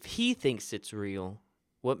if he thinks it's real,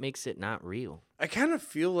 what makes it not real? I kind of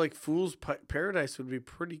feel like Fool's Paradise would be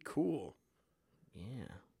pretty cool. Yeah.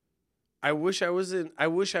 I wish I was in. I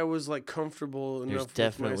wish I was like comfortable enough. There's with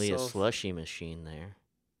definitely a myself. slushy machine there.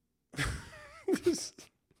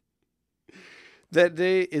 That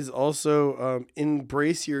day is also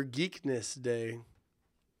Embrace Your Geekness Day.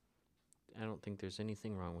 I don't think there's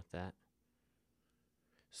anything wrong with that.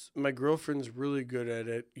 My girlfriend's really good at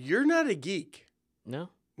it. You're not a geek. No?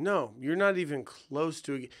 No, you're not even close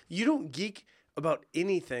to a geek. You don't geek about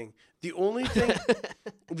anything. The only thing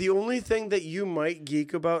that you might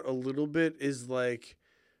geek about a little bit is like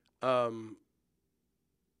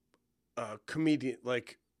comedian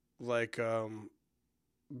like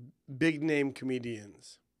big name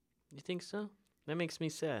comedians. You think so? That makes me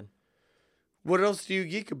sad. What else do you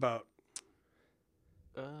geek about?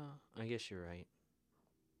 I guess you're right.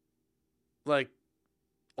 Like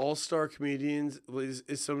all-star comedians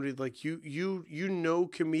is somebody like you know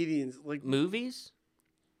comedians like Movies?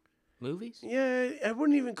 Movies? yeah, I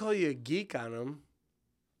wouldn't even call you a geek on them.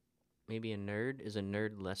 Maybe a nerd? Is a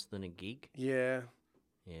nerd less than a geek? Yeah.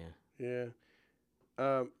 Yeah.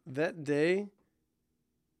 That day.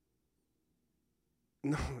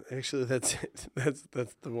 No, actually, that's it. That's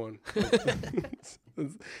the one.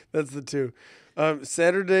 that's the two.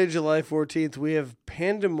 Saturday, July 14th, we have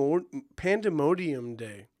Pandemonium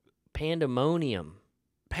Day. Pandemonium.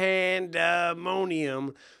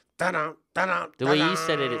 Pandemonium. Da-dum, da-dum, The way you da-dum.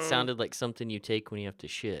 said it, it sounded like something you take when you have to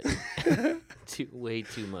shit. Way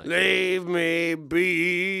too much. Leave me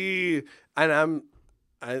be. And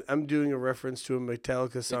I'm doing a reference to a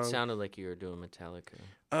Metallica song. It sounded like you were doing Metallica.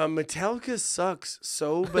 Metallica sucks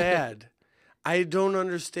so bad. I don't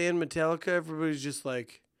understand Metallica. Everybody's just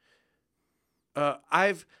like,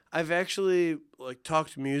 I've actually like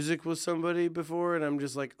talked music with somebody before, and I'm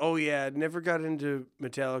just like, oh yeah, I never got into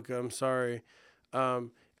Metallica. I'm sorry.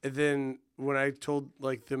 And then when I told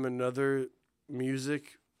like them another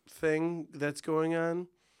music thing that's going on,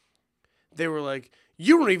 they were like,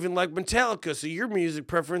 you don't even like Metallica, so your music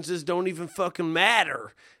preferences don't even fucking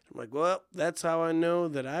matter. I'm like, well, that's how I know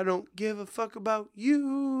that I don't give a fuck about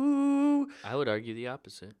you. you. I would argue the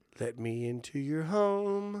opposite. Let me into your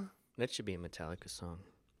home. That should be a Metallica song.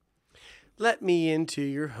 Let me into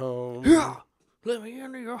your home. Let me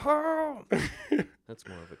into your home. That's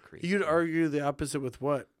more of a creep. You'd argue the opposite with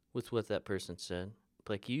what? With what that person said.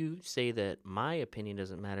 Like, you say that my opinion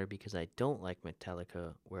doesn't matter because I don't like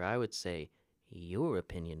Metallica, where I would say your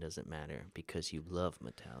opinion doesn't matter because you love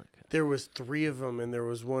Metallica. There was 3 of them, and there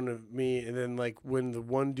was one of me, and then, like, when the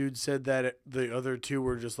one dude said that, the other 2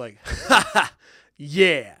 were just like, ha ha,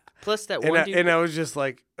 yeah. Plus that one dude... And I was just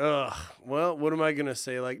like, ugh, well, what am I going to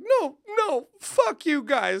say? Like, no, fuck you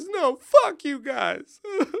guys. No, fuck you guys.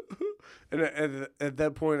 And at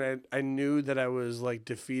that point, I knew that I was, like,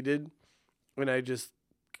 defeated, and I just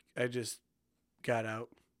got out.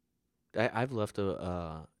 I've left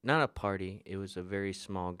not a party. It was a very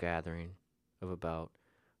small gathering of about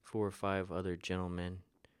 4 or 5 other gentlemen,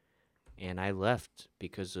 and I left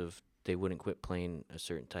because of they wouldn't quit playing a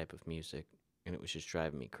certain type of music, and it was just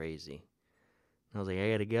driving me crazy. I was like,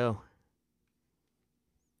 I gotta go.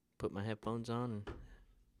 Put my headphones on and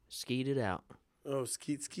skeeted out. Oh,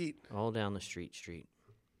 skeet. All down the street.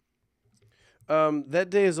 That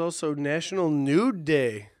day is also National Nude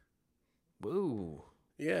Day. Woo.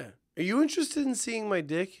 Yeah. Are you interested in seeing my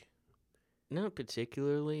dick? Not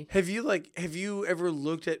particularly. Have you ever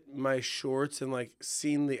looked at my shorts and like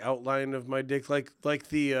seen the outline of my dick like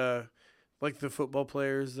the football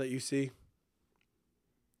players that you see?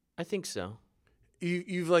 I think so.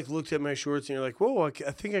 You've like looked at my shorts and you're like, whoa, I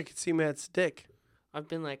think I could see Matt's dick. I've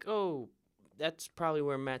been like, oh, that's probably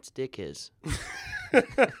where Matt's dick is.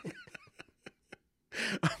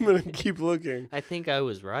 I'm going to keep looking. I think I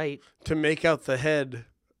was right. To make out the head.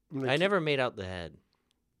 I never made out the head.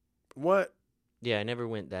 What? Yeah, I never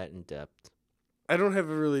went that in depth. I don't have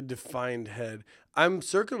a really defined head. I'm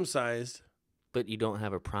circumcised. But you don't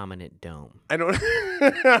have a prominent dome. I don't.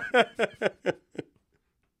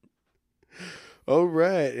 All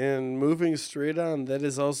right, and moving straight on, that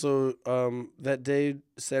is also that day,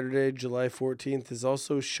 Saturday, July 14th, is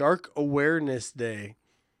also Shark Awareness Day.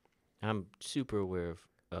 I'm super aware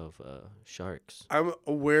of sharks. I'm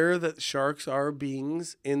aware that sharks are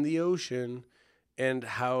beings in the ocean and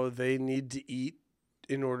how they need to eat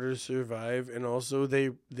in order to survive, and also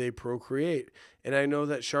they procreate. And I know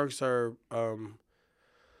that sharks are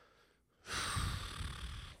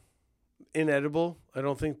inedible. I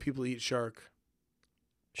don't think people eat shark.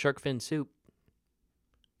 Shark fin soup.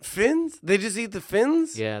 Fins? They just eat the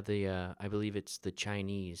fins? Yeah, I believe it's the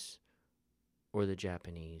Chinese or the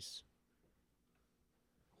Japanese.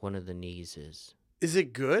 One of the knees is. Is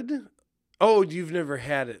it good? Oh, you've never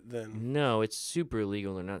had it then? No, it's super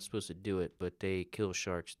illegal. They're not supposed to do it, but they kill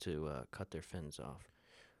sharks to cut their fins off.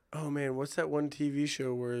 Oh, man, what's that one TV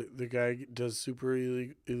show where the guy does super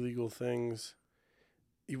illegal things?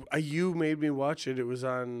 You made me watch it. It was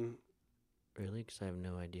on... Really? Because I have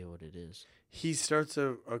no idea what it is. He starts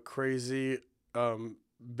a crazy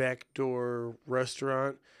backdoor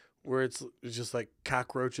restaurant where it's just like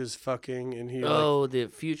cockroaches fucking, and he the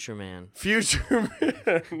Future Man. Future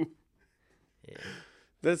Man. Yeah.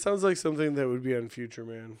 That sounds like something that would be on Future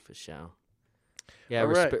Man. For sure. Yeah,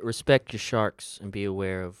 respect your sharks and be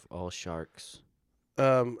aware of all sharks.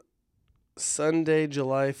 Sunday,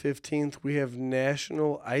 July 15th, we have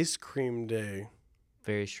National Ice Cream Day.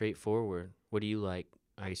 Very straightforward. What do you like?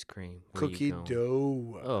 Ice cream. Cookie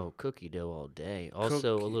dough. Oh, cookie dough all day.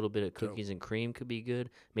 Also, a little bit of cookies and cream could be good.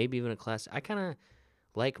 Maybe even a class. I kind of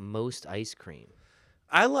like most ice cream.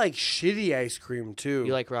 I like shitty ice cream too.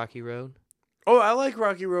 You like Rocky Road? Oh, I like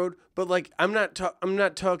Rocky Road, but like I'm not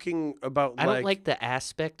talking about. I don't like the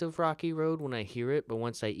aspect of Rocky Road when I hear it, but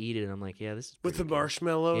once I eat it, I'm like, yeah, this is with the good.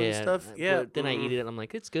 Marshmallow and stuff. Yeah. But then I eat it, and I'm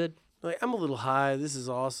like, it's good. Like I'm a little high. This is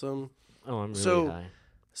awesome. Oh, I'm really high.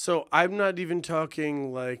 So I'm not even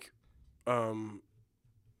talking like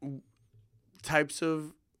types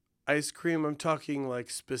of ice cream. I'm talking like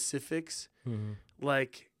specifics,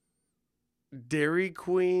 like Dairy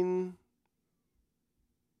Queen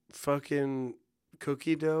fucking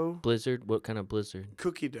cookie dough. Blizzard? What kind of Blizzard?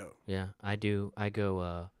 Cookie dough. Yeah, I do. I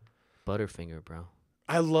go Butterfinger, bro.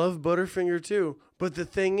 I love Butterfinger too. But the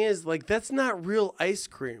thing is, like, that's not real ice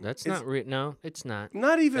cream. That's not real. No, it's not.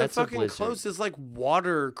 Not even That's fucking close. It's like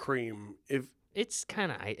water cream. It's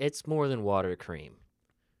kind of, it's more than water cream.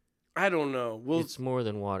 I don't know. Well, it's more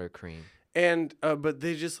than water cream. And but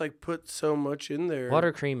they just like put so much in there.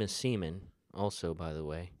 Water cream is semen, also, by the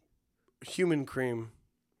way. Human cream.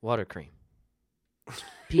 Water cream.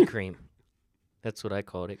 Pea cream. That's what I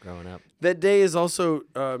called it growing up. That day is also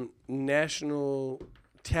National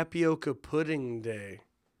Tapioca Pudding Day.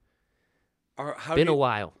 Been a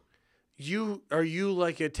while. Are you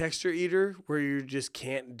like a texture eater where you just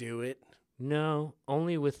can't do it? No,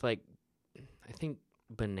 only with like, I think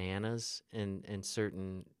bananas and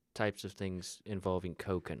certain types of things involving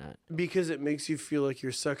coconut. Because it makes you feel like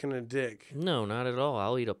you're sucking a dick. No, not at all.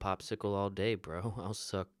 I'll eat a popsicle all day, bro. I'll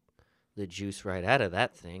suck the juice right out of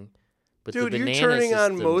that thing. But Dude, the you're bananas turning is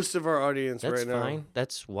on the, most of our audience That's right now. fine.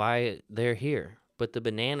 That's why they're here. But the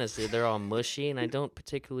bananas, they're all mushy, and I don't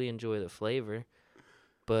particularly enjoy the flavor.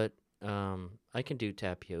 But I can do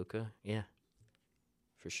tapioca. Yeah,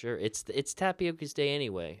 for sure. It's tapioca's day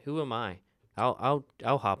anyway. Who am I? I'll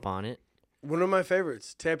hop on it. One of my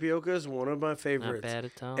favorites. Tapioca is one of my Not favorites. bad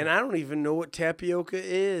at all. And I don't even know what tapioca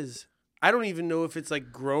is. I don't even know if it's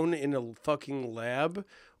like grown in a fucking lab.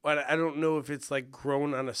 I don't know if it's like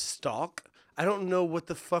grown on a stalk. I don't know what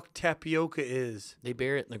the fuck tapioca is. They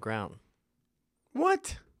bury it in the ground.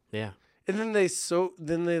 What? Yeah. And then they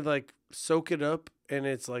like soak it up and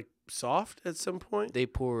it's like soft at some point. They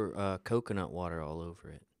pour coconut water all over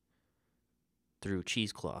it through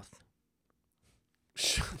cheesecloth.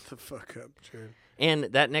 Shut the fuck up, Jared. And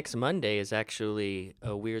that next Monday is actually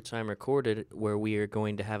a Weird Time Recorded where we are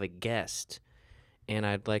going to have a guest. And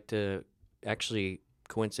I'd like to actually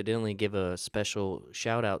coincidentally give a special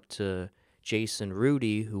shout out to Jason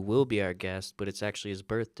Rudy, who will be our guest, but it's actually his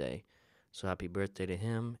birthday. So happy birthday to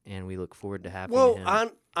him, and we look forward to having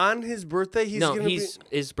him. On his birthday, he's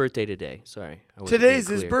his birthday today. Sorry. Today's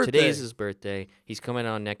his birthday. Today's his birthday. He's coming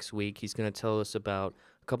on next week. He's going to tell us about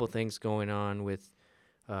a couple things going on with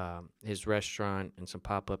his restaurant and some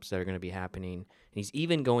pop-ups that are going to be happening. And he's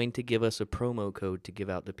even going to give us a promo code to give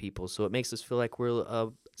out to people. So it makes us feel like we're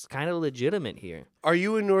it's kind of legitimate here. Are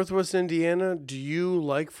you in Northwest Indiana? Do you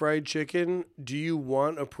like fried chicken? Do you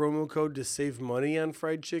want a promo code to save money on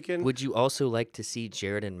fried chicken? Would you also like to see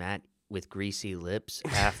Jarrod and Matt with greasy lips,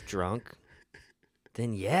 half drunk?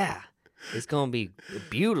 Then yeah, it's going to be a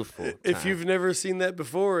beautiful time. If you've never seen that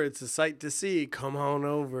before, it's a sight to see. Come on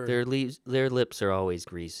over. Their lips are always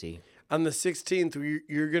greasy. On the 16th,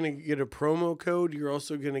 you're going to get a promo code. You're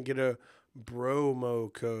also going to get a bromo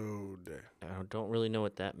code. I don't really know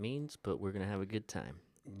what that means, but we're going to have a good time.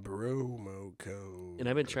 Bromo code. And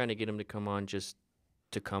I've been trying to get him to come on just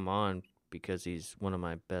to come on because he's one of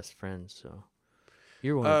my best friends, so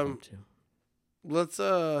you're one of them too.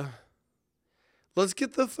 Let's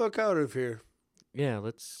get the fuck out of here. Yeah,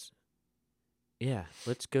 let's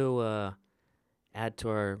go add to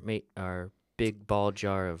our big ball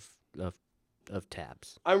jar of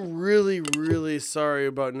tabs. I'm really, really sorry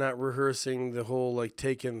about not rehearsing the whole like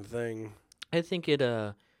Taken thing. I think it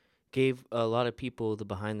gave a lot of people the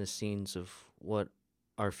behind the scenes of what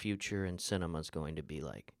our future in cinema is going to be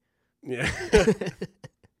like. Yeah.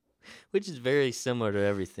 Which is very similar to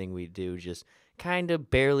everything we do, just kind of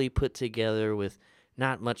barely put together with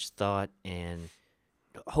not much thought and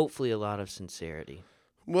hopefully a lot of sincerity.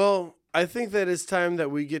 Well, I think that it's time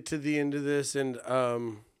that we get to the end of this, and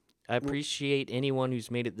I appreciate anyone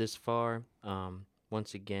who's made it this far.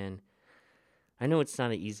 Once again, I know it's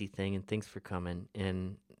not an easy thing, and thanks for coming.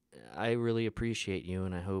 And I really appreciate you,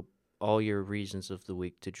 and I hope all your reasons of the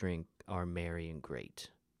week to drink are merry and great.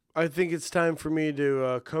 I think it's time for me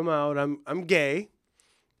to come out. I'm gay,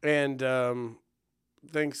 and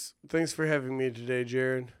thanks for having me today,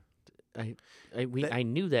 Jarrod. I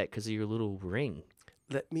knew that because of your little ring.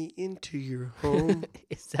 Let me into your home.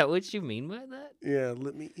 Is that what you mean by that? Yeah,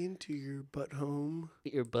 let me into your butt home.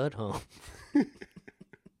 Your butt home.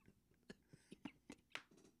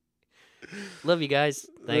 Love you guys.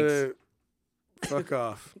 Thanks. Fuck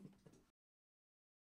off.